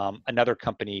 and another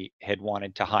company had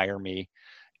wanted to hire me.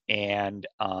 And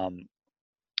Alan,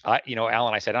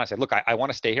 I said, look, I want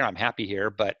to stay here. I'm happy here,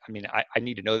 but I mean, I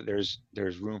need to know that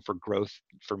there's room for growth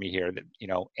for me here, that,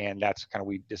 and that's kind of,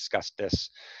 we discussed this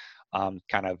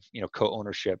kind of,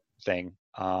 co-ownership thing.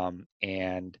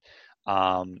 And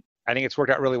I think it's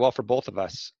worked out really well for both of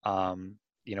us.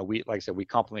 Like I said, we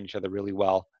complement each other really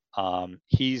well.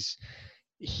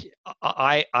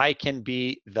 I can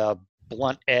be the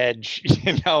blunt edge,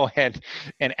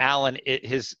 and Alan,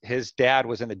 his dad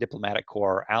was in the diplomatic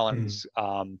corps. Alan's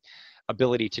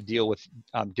ability to deal with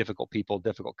difficult people,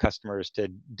 difficult customers, to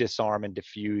disarm and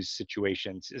diffuse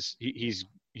situations he's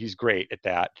great at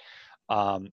that.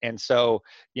 And so,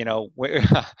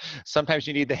 sometimes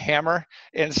you need the hammer,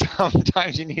 and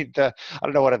sometimes you need the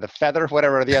feather,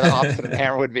 whatever the other opposite of the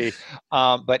hammer would be.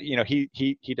 But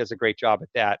he does a great job at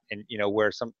that. And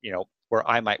where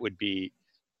I would be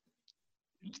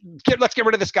let's get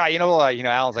rid of this guy.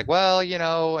 Alan's like, well,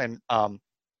 and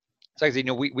so I said,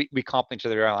 we complement each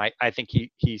other. I think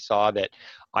he saw that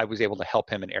I was able to help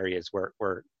him in areas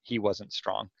where he wasn't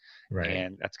strong. Right.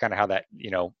 And that's kind of how that,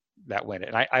 that went.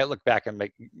 And I look back and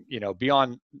like,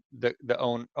 beyond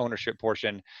the ownership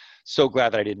portion, so glad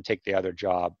that I didn't take the other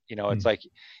job. It's like,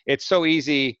 it's so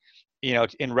easy,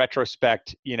 in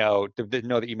retrospect, to know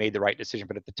that you made the right decision.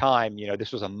 But at the time,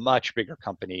 this was a much bigger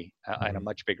company and a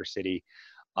much bigger city.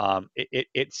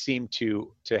 It seemed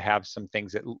to have some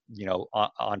things that,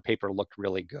 on paper looked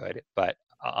really good, but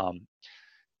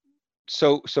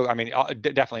so I mean,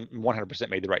 definitely 100%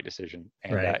 made the right decision,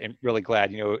 and Right. And really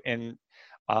glad, and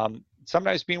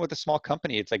sometimes being with a small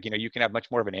company, it's like, you can have much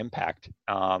more of an impact.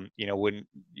 When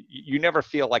you never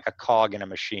feel like a cog in a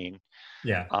machine.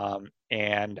 Yeah.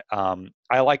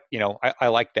 I like, I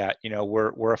like that,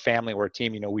 we're a family, we're a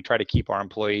team, we try to keep our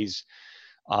employees,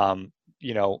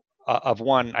 of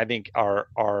one, I think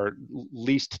our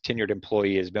least tenured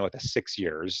employee has been with us 6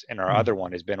 years, and our other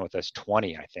one has been with us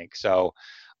 20, I think. So,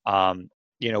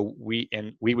 we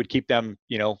would keep them,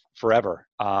 forever.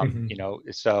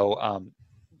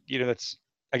 That's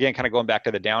again, kind of going back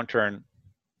to the downturn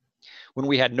when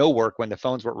we had no work, when the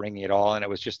phones weren't ringing at all. And it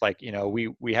was just like,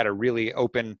 we had a really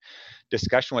open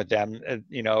discussion with them,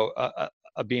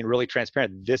 being really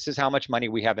transparent. This is how much money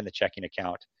we have in the checking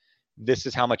account. This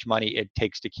is how much money it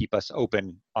takes to keep us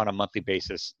open on a monthly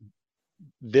basis.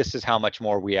 This is how much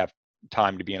more we have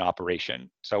time to be in operation.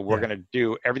 So we're going to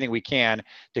do everything we can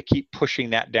to keep pushing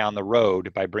that down the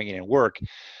road by bringing in work.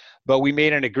 But we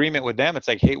made an agreement with them. It's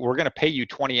like, hey, we're going to pay you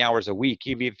 20 hours a week,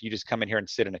 even if you just come in here and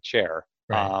sit in a chair.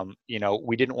 Right.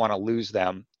 We didn't want to lose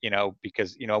them,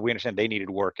 because, we understand they needed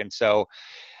work. And so,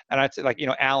 and I'd say, like,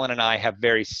 Alan and I have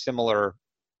very similar,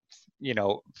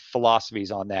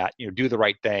 philosophies on that, do the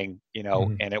right thing,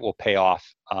 and it will pay off.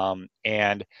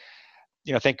 And,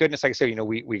 thank goodness, like I said,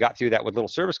 we got through that with little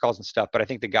service calls and stuff, but I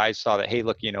think the guys saw that, hey,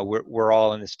 look, we're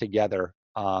all in this together.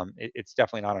 It's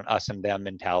definitely not an us and them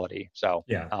mentality. So,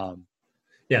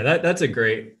 that's a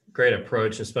great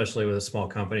approach, especially with a small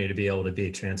company, to be able to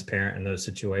be transparent in those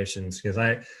situations. Because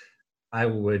I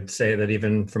would say that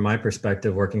even from my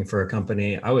perspective, working for a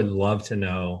company, I would love to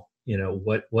know,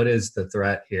 what is the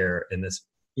threat here in this,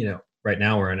 right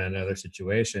now we're in another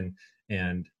situation.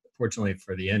 And fortunately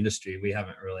for the industry, we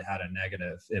haven't really had a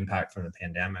negative impact from the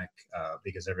pandemic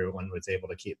because everyone was able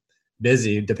to keep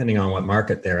busy depending on what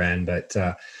market they're in. But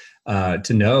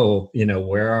to know,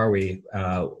 where are we?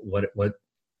 What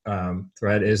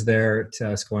threat is there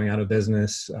to us going out of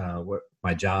business? What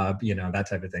my job, that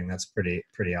type of thing. That's pretty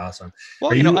awesome.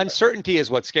 Well, uncertainty is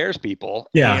what scares people.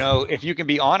 Yeah. If you can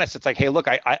be honest, it's like, hey, look,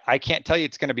 I can't tell you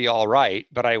it's going to be all right,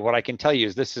 but what I can tell you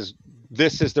is this is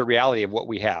the reality of what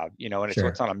we have, and it's Sure.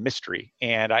 what's not a mystery.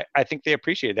 And I think they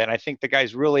appreciated that. And I think the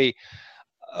guys really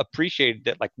appreciated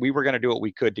that, like, we were going to do what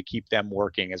we could to keep them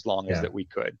working as long as that we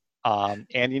could. And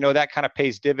that kind of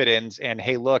pays dividends. And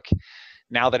hey, look,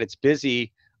 now that it's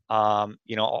busy,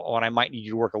 when I might need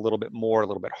you to work a little bit more, a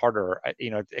little bit harder,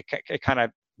 it kind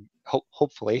of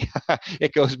hopefully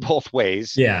it goes both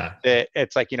ways. Yeah.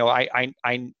 It's like,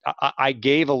 I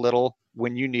gave a little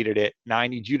when you needed it. Now I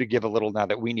need you to give a little now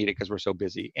that we need it because we're so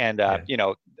busy. And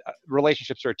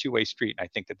relationships are a two-way street. And I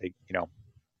think that they,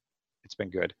 it's been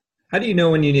good. How do you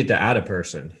know when you need to add a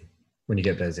person when you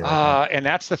get busy? Like that? And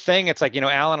that's the thing. It's like,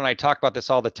 Alan and I talk about this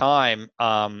all the time.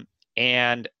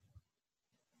 And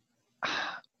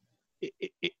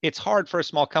it's hard for a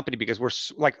small company because we're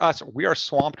like us, we are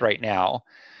swamped right now.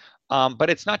 But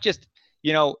it's not just,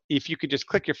 if you could just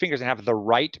click your fingers and have the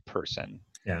right person.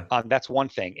 Yeah. That's one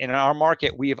thing. And in our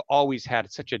market, we have always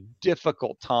had such a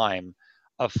difficult time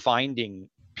of finding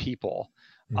people.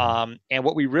 Mm-hmm. And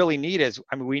what we really need is,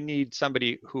 we need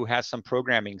somebody who has some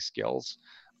programming skills.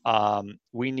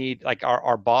 We need, like,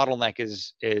 our bottleneck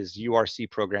is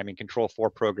URC programming,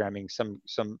 Control4 programming, some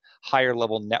higher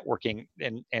level networking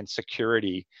and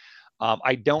security.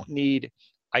 I don't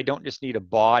just need a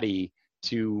body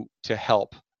to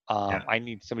help. I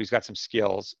need somebody who's got some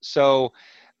skills. So,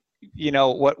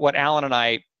 what Alan and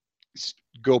I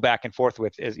go back and forth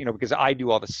with is, because I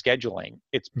do all the scheduling,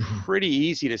 it's pretty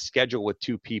easy to schedule with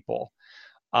two people.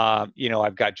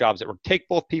 I've got jobs that would take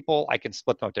both people. I can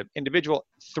split them up to individual.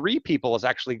 3 people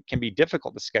can be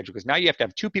difficult to schedule because now you have to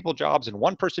have 2 people jobs and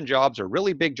 1 person jobs or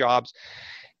really big jobs.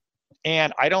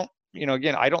 And I don't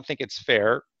think it's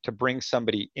fair to bring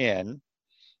somebody in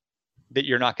that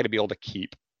you're not going to be able to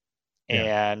keep.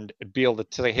 And be able to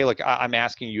say, hey, look, I'm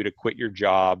asking you to quit your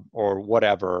job or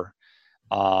whatever.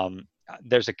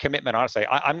 there's a commitment, honestly.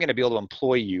 I'm going to be able to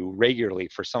employ you regularly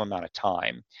for some amount of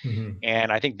time. Mm-hmm.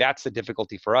 And I think that's the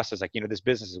difficulty for us, is like, this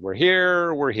business is, we're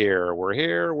here.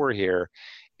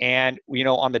 And,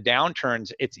 on the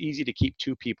downturns, it's easy to keep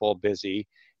 2 people busy.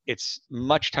 It's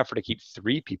much tougher to keep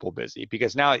 3 people busy,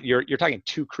 because now you're talking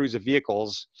 2 crews of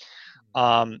vehicles.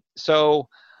 So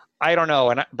I don't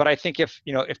know. But I think if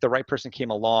the right person came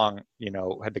along,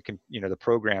 had the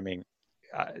programming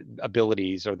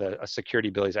abilities or the security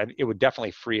abilities, it would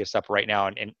definitely free us up right now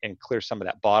and clear some of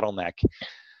that bottleneck.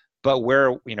 But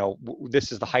where,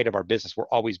 this is the height of our business, we're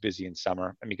always busy in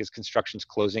summer. Because construction's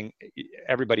closing,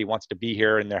 everybody wants to be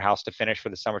here in their house to finish for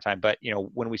the summertime. But,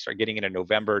 when we start getting into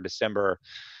November, December,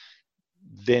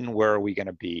 then where are we going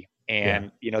to be?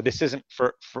 And, this isn't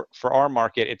for our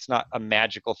market. It's not a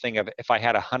magical thing of, if I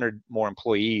had 100 more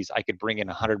employees, I could bring in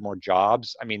 100 more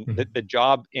jobs. The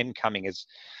job incoming is,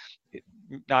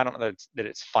 I don't know that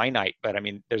it's finite, but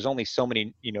there's only so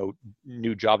many,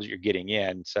 new jobs that you're getting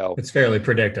in. So it's fairly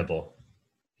predictable.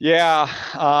 Yeah.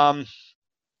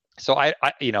 So I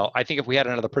think if we had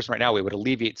another person right now, we would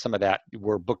alleviate some of that.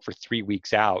 We're booked for 3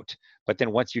 weeks out, but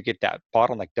then once you get that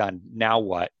bottleneck done, now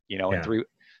what, in 3.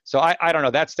 So I don't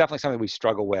know. That's definitely something we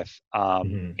struggle with.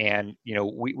 And,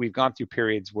 we've gone through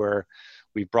periods where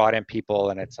we've brought in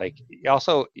people, and it's like,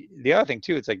 also the other thing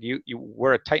too, it's like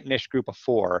we're a tight niche group of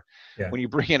 4. When you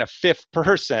bring in a 5th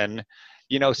person,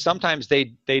 sometimes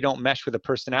they don't mesh with the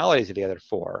personalities of the other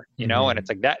 4, and it's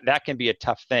like that can be a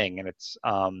tough thing. And it's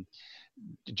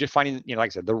just finding, like I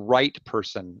said, the right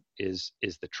person is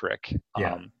the trick.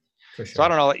 For sure. So I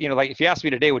don't know, like if you asked me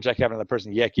today, would you like to have another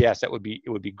person? Yes, it would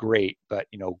be great. But,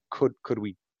 could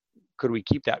we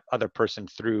keep that other person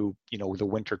through, the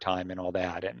winter time and all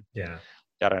that? And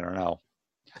that, I don't know.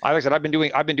 Like I said, I've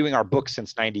been doing our books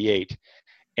since '98,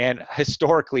 and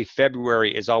historically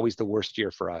February is always the worst year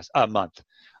for us, month.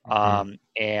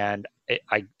 And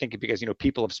I think because,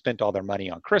 people have spent all their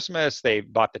money on Christmas, they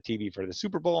bought the TV for the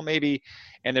Super Bowl maybe,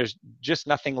 and there's just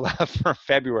nothing left for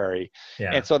February.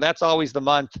 And so that's always the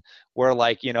month where,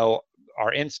 like,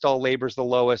 our install labor is the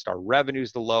lowest, our revenue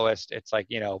is the lowest. It's like,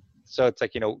 so it's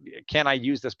like, can I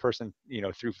use this person,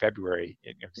 through February?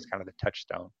 It's kind of the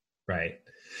touchstone. Right.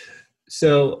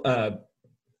 So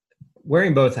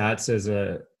wearing both hats as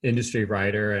a industry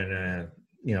writer and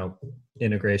a,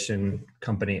 integration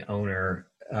company owner,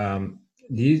 do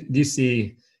you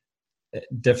see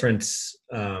different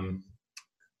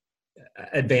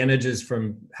advantages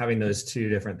from having those 2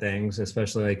 different things,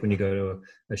 especially like when you go to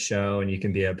a show and you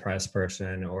can be a press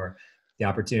person, or the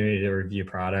opportunity to review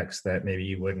products that maybe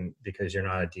you wouldn't because you're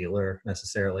not a dealer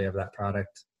necessarily of that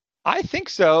product? I think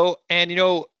so. And,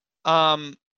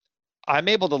 I'm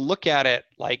able to look at it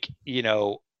like,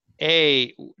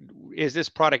 A, is this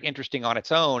product interesting on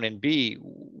its own? And B,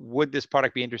 would this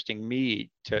product be interesting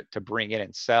me to bring in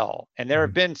and sell? And there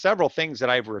have been several things that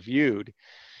I've reviewed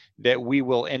that we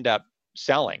will end up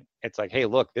selling. It's like, hey,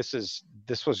 look, this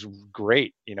was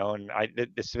great, and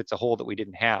this fits a hole that we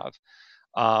didn't have.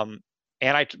 But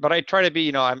I try to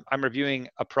be, I'm reviewing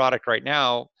a product right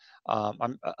now.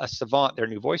 I'm a Savant, their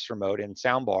new voice remote and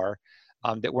soundbar,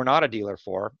 that we're not a dealer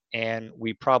for, and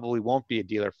we probably won't be a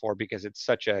dealer for because it's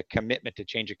such a commitment to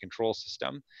change a control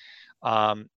system.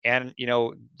 And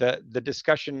the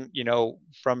discussion,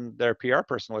 from their PR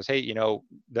person was, hey,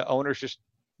 the owners just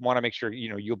want to make sure,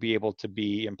 you'll be able to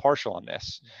be impartial on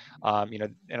this.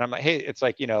 And I'm like, hey, it's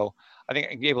like, I think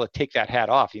I'd be able to take that hat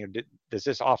off. Does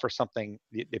this offer something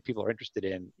that people are interested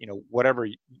in, whatever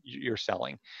you're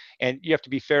selling? And you have to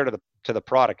be fair to the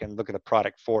product and look at the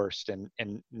product first, and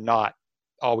not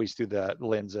always through the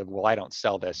lens of, well, I don't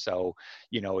sell this, so,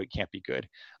 it can't be good.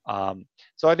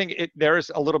 So I think there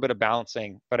is a little bit of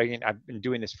balancing, but again, I've been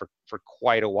doing this for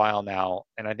quite a while now.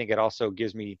 And I think it also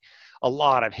gives me a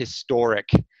lot of historic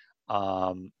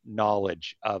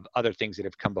knowledge of other things that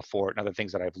have come before it and other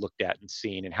things that I've looked at and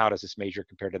seen, and how does this measure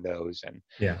compared to those? And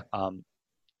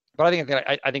but I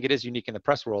think it is unique in the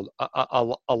press world.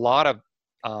 A lot of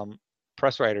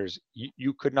press writers,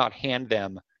 you could not hand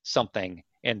them something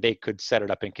and they could set it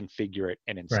up and configure it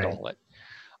and install it.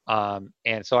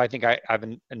 And so I think I have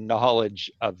a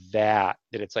knowledge of that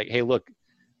it's like, hey, look,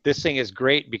 this thing is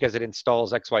great because it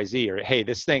installs XYZ, or hey,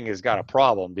 this thing has got a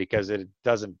problem because it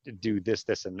doesn't do this,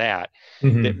 this, and that,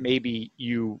 that maybe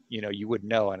you would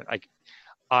know. And like,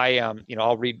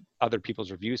 I'll read other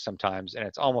people's reviews sometimes, and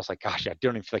it's almost like, gosh, I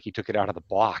don't even feel like he took it out of the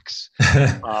box.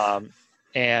 I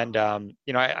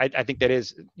think that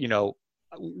is,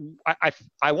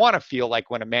 I want to feel like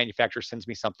when a manufacturer sends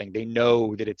me something, they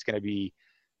know that it's going to be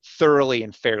thoroughly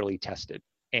and fairly tested,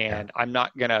 and I'm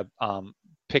not going to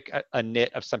pick a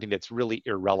nit of something that's really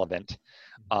irrelevant.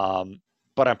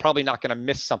 But I'm probably not going to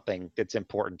miss something that's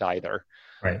important either.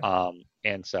 Right.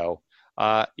 And so,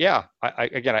 yeah,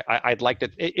 I'd like to,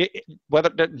 whether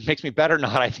that makes me better or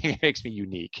not, I think it makes me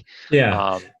unique.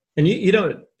 Yeah. And you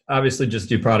don't obviously just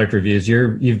do product reviews.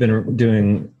 You've been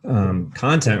doing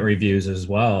content reviews as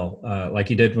well, like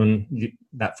you did when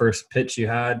that first pitch you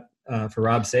had for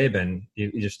Rob Saban.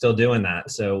 You're still doing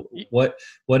that. So what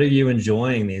are you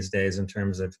enjoying these days in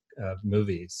terms of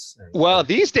movies? Well,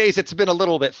 these days it's been a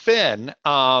little bit thin,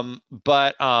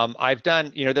 but I've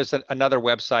done, there's another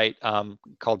website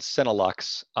called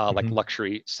Cinelux, like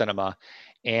luxury cinema.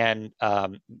 And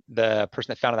the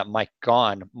person that founded that, Mike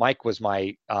Gaughan, Mike was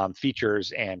my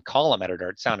features and column editor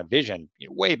at Sound of Vision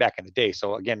way back in the day.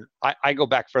 So again, I go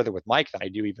back further with Mike than I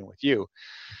do even with you.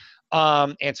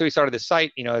 And so he started this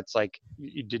site, it's like,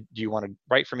 do you want to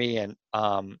write for me? And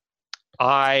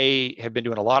I have been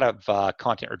doing a lot of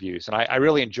content reviews, and I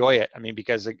really enjoy it. I mean,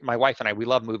 because my wife and I, we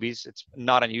love movies. It's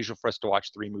not unusual for us to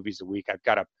watch 3 movies a week. I've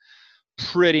got a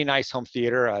pretty nice home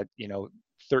theater,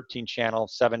 13 channel,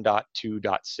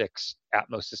 7.2.6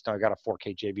 Atmos system. I got a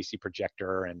 4K JVC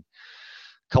projector and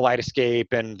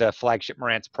Kaleidoscape and the flagship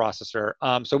Marantz processor.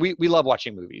 So we love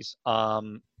watching movies,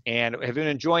 and have been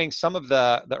enjoying some of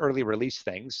the early release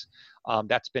things.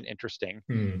 That's been interesting.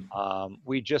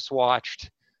 We just watched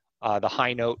the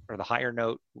High Note, or the Higher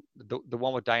Note, the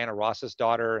one with Diana Ross's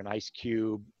daughter and Ice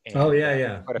Cube. And,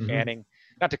 Dakota Fanning,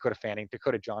 not Dakota Fanning,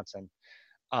 Dakota Johnson.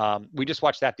 We just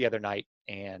watched that the other night,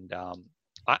 and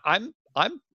I'm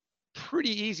pretty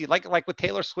easy. Like with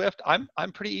Taylor Swift, I'm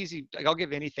pretty easy. Like, I'll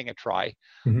give anything a try.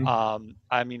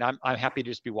 I mean, I'm happy to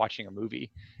just be watching a movie.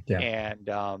 Yeah.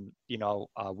 And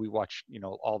we watch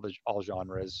all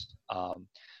genres.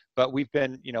 But we've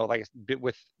been, like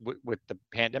with the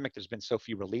pandemic, there's been so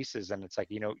few releases, and it's like,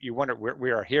 you wonder where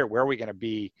we are here. Where are we going to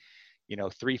be,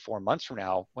 3-4 months from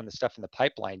now when the stuff in the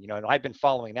pipeline, and I've been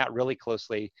following that really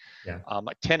closely. Yeah.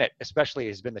 Tenet especially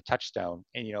has been the touchstone,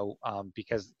 and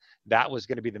because that was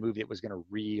going to be the movie that was going to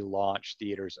relaunch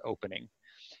theaters opening,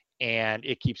 and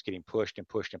it keeps getting pushed and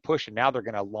pushed and pushed, and now they're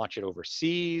going to launch it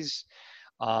overseas.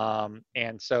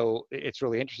 And so it's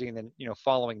really interesting. And then,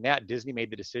 following that, Disney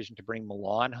made the decision to bring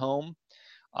Mulan home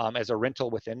as a rental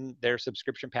within their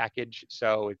subscription package.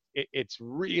 So it's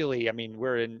really, I mean,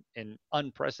 we're in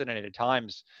unprecedented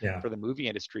times for the movie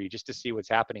industry, just to see what's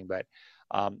happening. But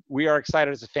we are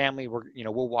excited as a family.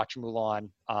 We'll watch Mulan.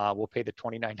 We'll pay the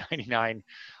 $29.99.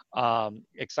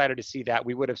 Excited to see that.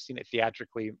 We would have seen it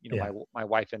theatrically. My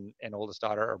wife and oldest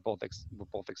daughter are both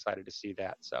excited to see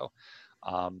that. So,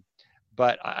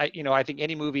 but I think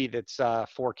any movie that's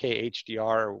 4K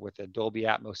HDR with a Dolby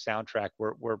Atmos soundtrack,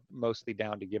 we're mostly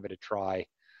down to give it a try.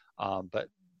 But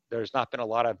there's not been a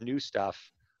lot of new stuff.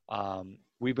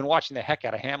 We've been watching the heck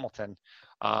out of Hamilton.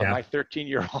 My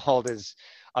 13-year-old is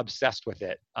obsessed with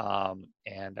it.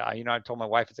 And I told my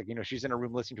wife, it's like, she's in a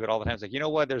room listening to it all the time. It's like, you know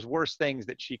what? There's worse things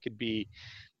that she could be,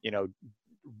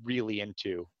 really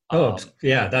into.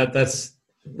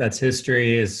 That's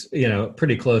history is,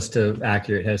 pretty close to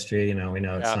accurate history. We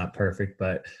know it's not perfect,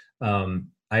 but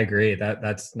I agree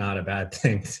that's not a bad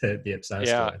thing to be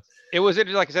obsessed with. It was,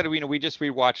 like I said, we just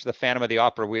rewatched The Phantom of the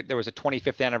Opera. There was a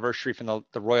 25th anniversary from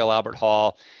the Royal Albert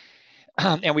Hall,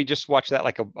 and we just watched that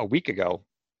like a week ago.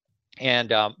 And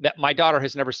that my daughter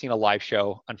has never seen a live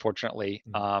show, unfortunately.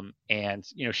 And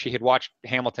she had watched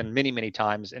Hamilton many, many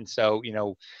times, and so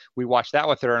we watched that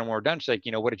with her, and when we're done, she's like,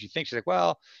 what did you think? She's like,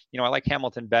 well, I like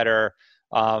Hamilton better.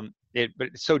 But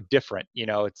it's so different.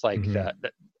 It's like the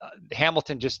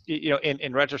Hamilton just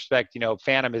in retrospect,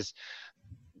 Phantom is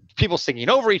people singing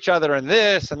over each other and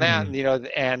this and that,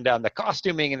 and the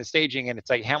costuming and the staging, and it's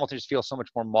like Hamilton just feels so much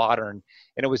more modern,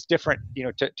 and it was different,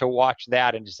 to watch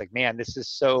that and just like, man, this is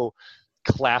so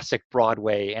classic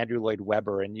Broadway, Andrew Lloyd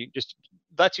Webber, and you just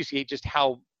lets you see just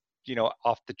how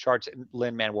off the charts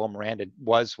Lin-Manuel Miranda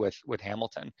was with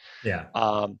Hamilton. Yeah.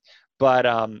 But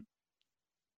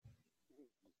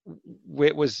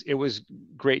it was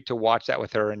great to watch that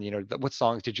with her, and what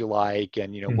songs did you like,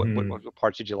 and what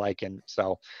parts did you like, and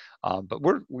so but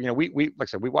we're we like I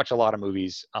said, we watch a lot of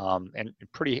movies, and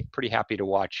pretty happy to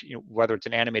watch, whether it's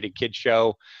an animated kid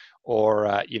show or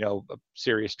a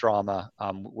serious drama.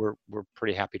 We're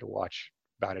pretty happy to watch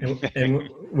about it. And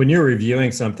when you're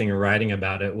reviewing something or writing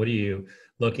about it, what are you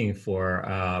looking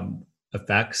for?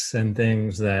 Effects and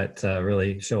things that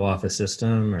really show off a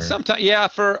system, or sometimes,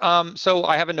 so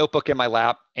I have a notebook in my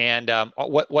lap, and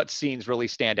what scenes really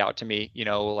stand out to me,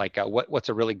 like what's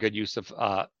a really good use of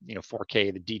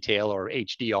 4K, the detail, or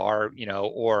HDR,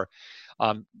 or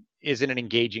Is it an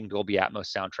engaging Dolby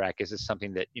Atmos soundtrack? Is this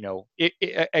something that,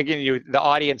 again, the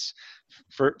audience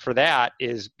for that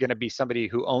is going to be somebody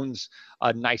who owns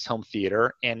a nice home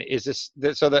theater. And is this,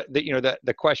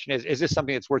 the question is this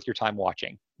something that's worth your time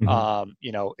watching? Mhm.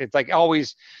 It's like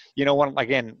always,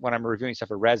 when I'm reviewing stuff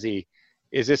for Resi,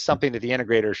 is this something that the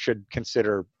integrator should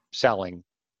consider selling,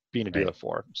 being a dealer Right.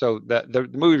 for? So the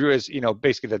movie review is,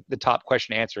 basically the top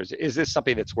question to answer is this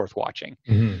something that's worth watching?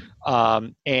 Mhm.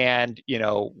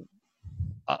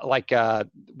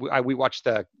 We watched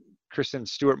the Kristen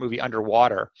Stewart movie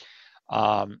Underwater,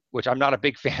 which I'm not a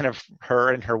big fan of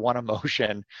her and her one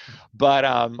emotion, but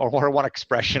or her one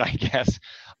expression, I guess.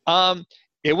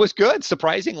 It was good,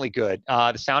 surprisingly good.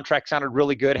 The soundtrack sounded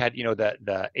really good. Had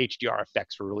the HDR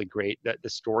effects were really great. The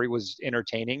story was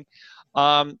entertaining.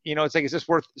 It's like, is this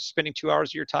worth spending 2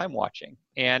 hours of your time watching?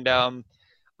 And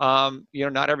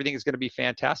not everything is going to be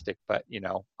fantastic, but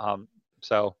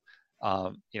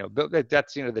but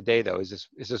that's the day though. Is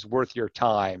this worth your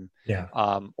time? Yeah.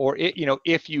 Or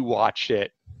if you watched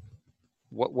it,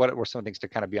 what were some things to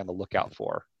kind of be on the lookout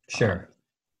for? Sure.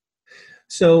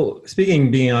 So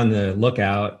being on the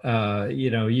lookout,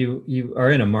 you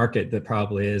are in a market that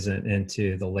probably isn't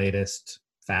into the latest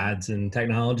fads in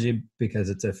technology because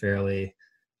it's a fairly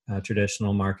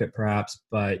traditional market perhaps,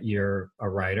 but you're a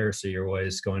writer, so you're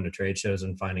always going to trade shows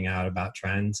and finding out about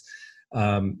trends.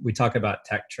 We talk about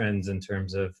tech trends in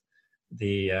terms of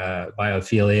the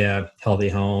biophilia, healthy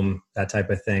home, that type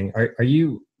of thing. Are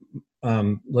you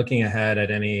looking ahead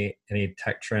at any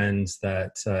tech trends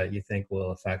that you think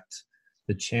will affect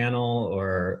the channel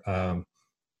or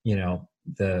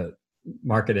the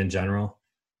market in general?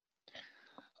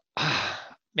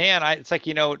 Man, it's like,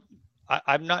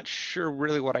 I'm not sure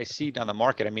really what I see down the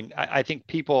market. I mean, I think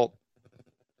people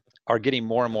are getting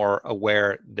more and more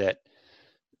aware that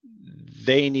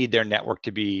they need their network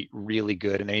to be really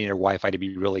good and they need their Wi-Fi to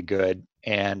be really good.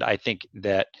 And I think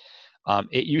that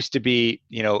it used to be,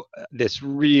 this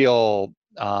real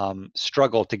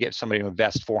struggle to get somebody to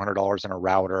invest $400 in a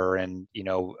router and,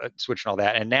 switch and all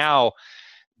that. And now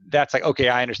that's like, okay,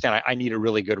 I understand. I need a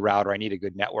really good router. I need a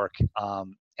good network.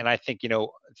 And I think,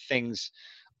 things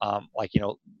like,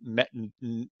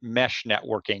 mesh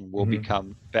networking will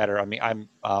become better. I mean,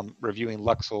 I'm reviewing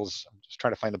Luxel's, I'm just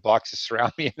trying to find the boxes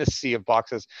surround me in the sea of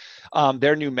boxes.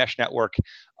 Their new mesh network,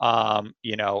 and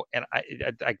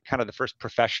I kind of the first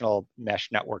professional mesh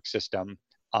network system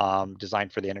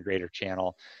designed for the integrator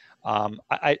channel.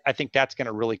 I think that's going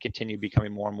to really continue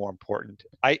becoming more and more important.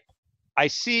 I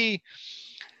see,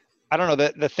 I don't know,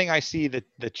 the thing I see that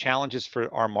the challenges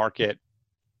for our market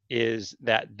is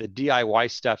that the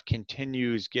DIY stuff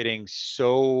continues getting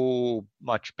so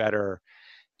much better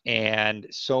and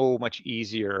so much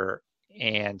easier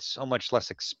and so much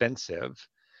less expensive,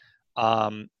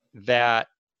 that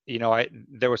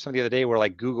there was some the other day where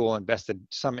like Google invested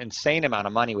some insane amount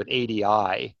of money with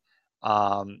ADI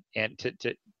and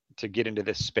to get into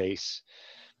this space.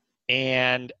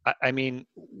 And I mean,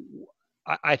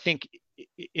 I think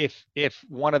if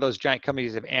one of those giant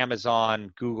companies of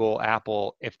Amazon, Google,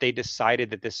 Apple, if they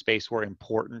decided that this space were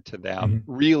important to them,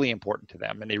 really important to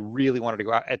them, and they really wanted to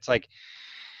go out, it's like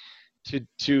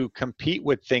to compete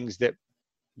with things that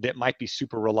might be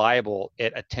super reliable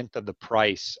at a tenth of the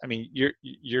price. I mean,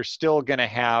 you're still going to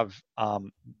have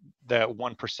the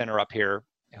 1%er up here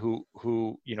who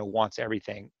wants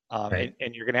everything. Right.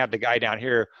 And you're going to have the guy down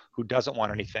here who doesn't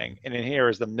want anything. And in here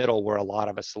is the middle where a lot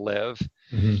of us live.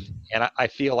 And I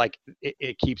feel like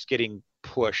it keeps getting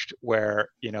pushed where,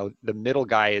 the middle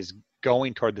guy is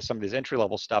going toward some of this entry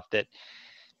level stuff that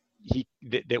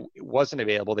that wasn't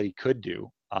available that he could do.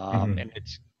 And it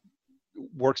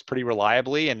works pretty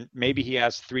reliably. And maybe he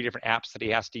has 3 different apps that he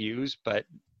has to use, but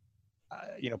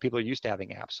people are used to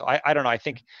having apps. So I don't know. I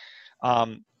think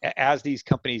as these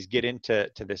companies get into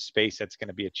this space, that's going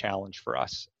to be a challenge for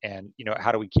us. And,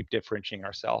 how do we keep differentiating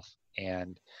ourselves?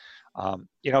 And,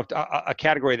 a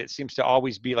category that seems to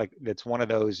always be like, that's one of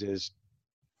those is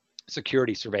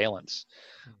security surveillance.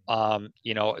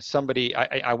 Somebody,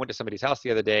 I went to somebody's house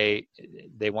the other day,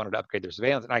 they wanted to upgrade their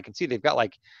surveillance, and I can see they've got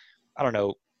like, I don't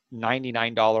know,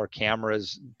 $99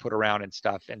 cameras put around and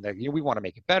stuff. And we want to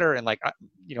make it better. And like,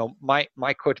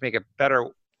 my quote to make it better,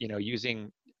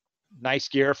 using nice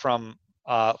gear from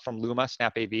Luma,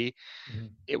 Snap AV,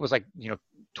 it was like,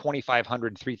 $2,500,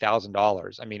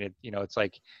 $3,000. I mean, it's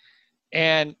like,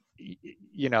 and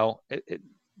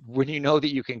when that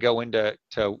you can go into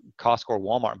Costco or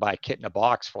Walmart and buy a kit in a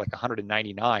box for like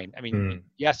 $199. I mean,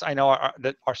 yes, I know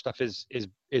that our stuff is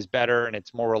better and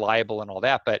it's more reliable and all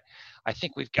that, but I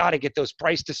think we've got to get those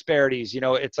price disparities.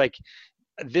 It's like,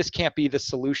 this can't be the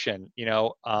solution,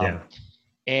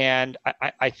 and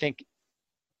I think,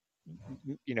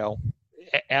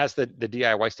 as the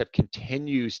DIY stuff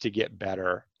continues to get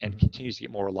better and continues to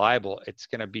get more reliable, it's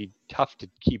going to be tough to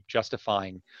keep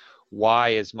justifying why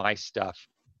is my stuff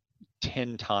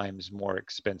 10 times more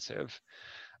expensive.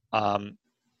 I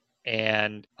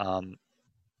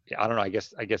don't know. I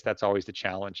guess that's always the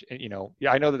challenge. And,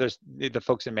 I know that there's the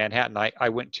folks in Manhattan. I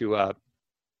went to an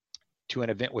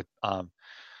event with, I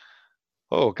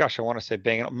want to say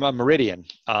Meridian,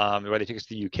 where they took us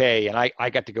to the UK, and I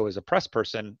got to go as a press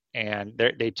person, and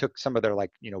they took some of their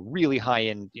really high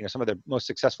end, some of their most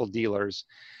successful dealers.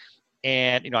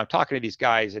 And, I'm talking to these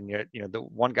guys, and, the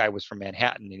one guy was from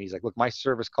Manhattan, and he's like, look, my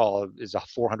service call is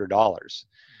 $400.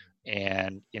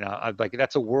 And, I'm like,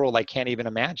 that's a world I can't even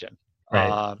imagine.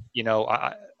 Right.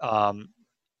 And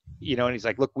he's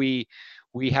like, look, we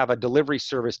have a delivery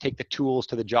service, take the tools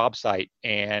to the job site,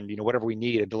 and, whatever we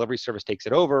need, a delivery service takes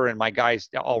it over, and my guys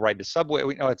all ride the subway.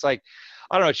 It's like,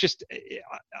 I don't know. It's just,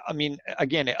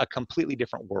 again, a completely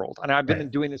different world. And I've been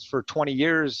doing this for 20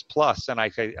 years plus, and I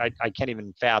can't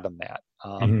even fathom that.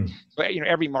 But,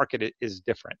 every market is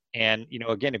different. And,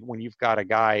 again, when you've got a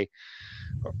guy,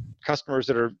 customers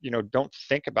that are, don't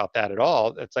think about that at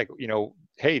all, it's like,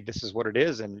 hey, this is what it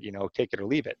is, and, take it or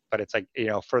leave it. But it's like,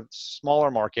 for smaller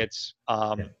markets,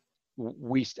 I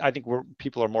think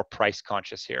people are more price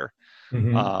conscious here.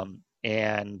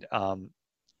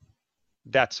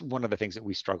 That's one of the things that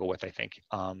we struggle with, I think,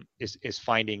 is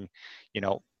finding,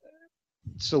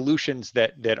 solutions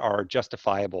that are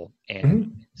justifiable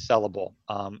and sellable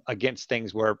against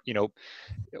things where,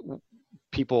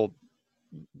 people,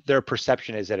 their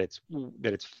perception is that it's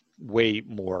way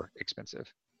more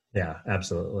expensive. Yeah,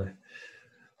 absolutely.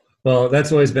 Well,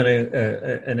 that's always been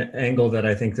an angle that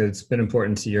I think that's been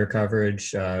important to your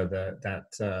coverage, that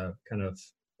kind of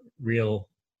real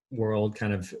world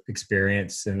kind of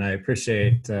experience. And I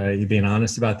appreciate you being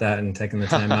honest about that and taking the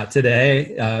time out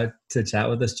today to chat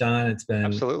with us, John. It's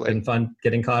been fun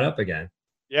getting caught up again.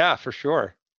 Yeah, for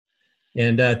sure.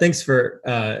 And thanks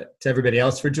to everybody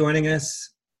else for joining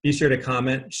us. Be sure to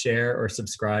comment, share, or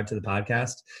subscribe to the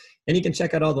podcast. And you can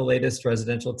check out all the latest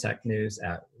residential tech news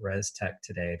at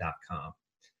restechtoday.com.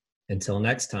 Until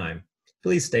next time,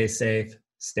 please stay safe,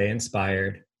 stay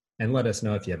inspired, and let us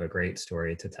know if you have a great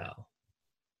story to tell.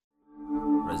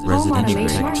 Residential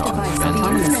Tech Talk,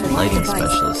 lighting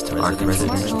specialist to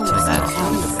residential tech.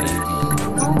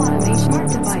 Home automation, smart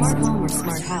device, home or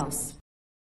smart house.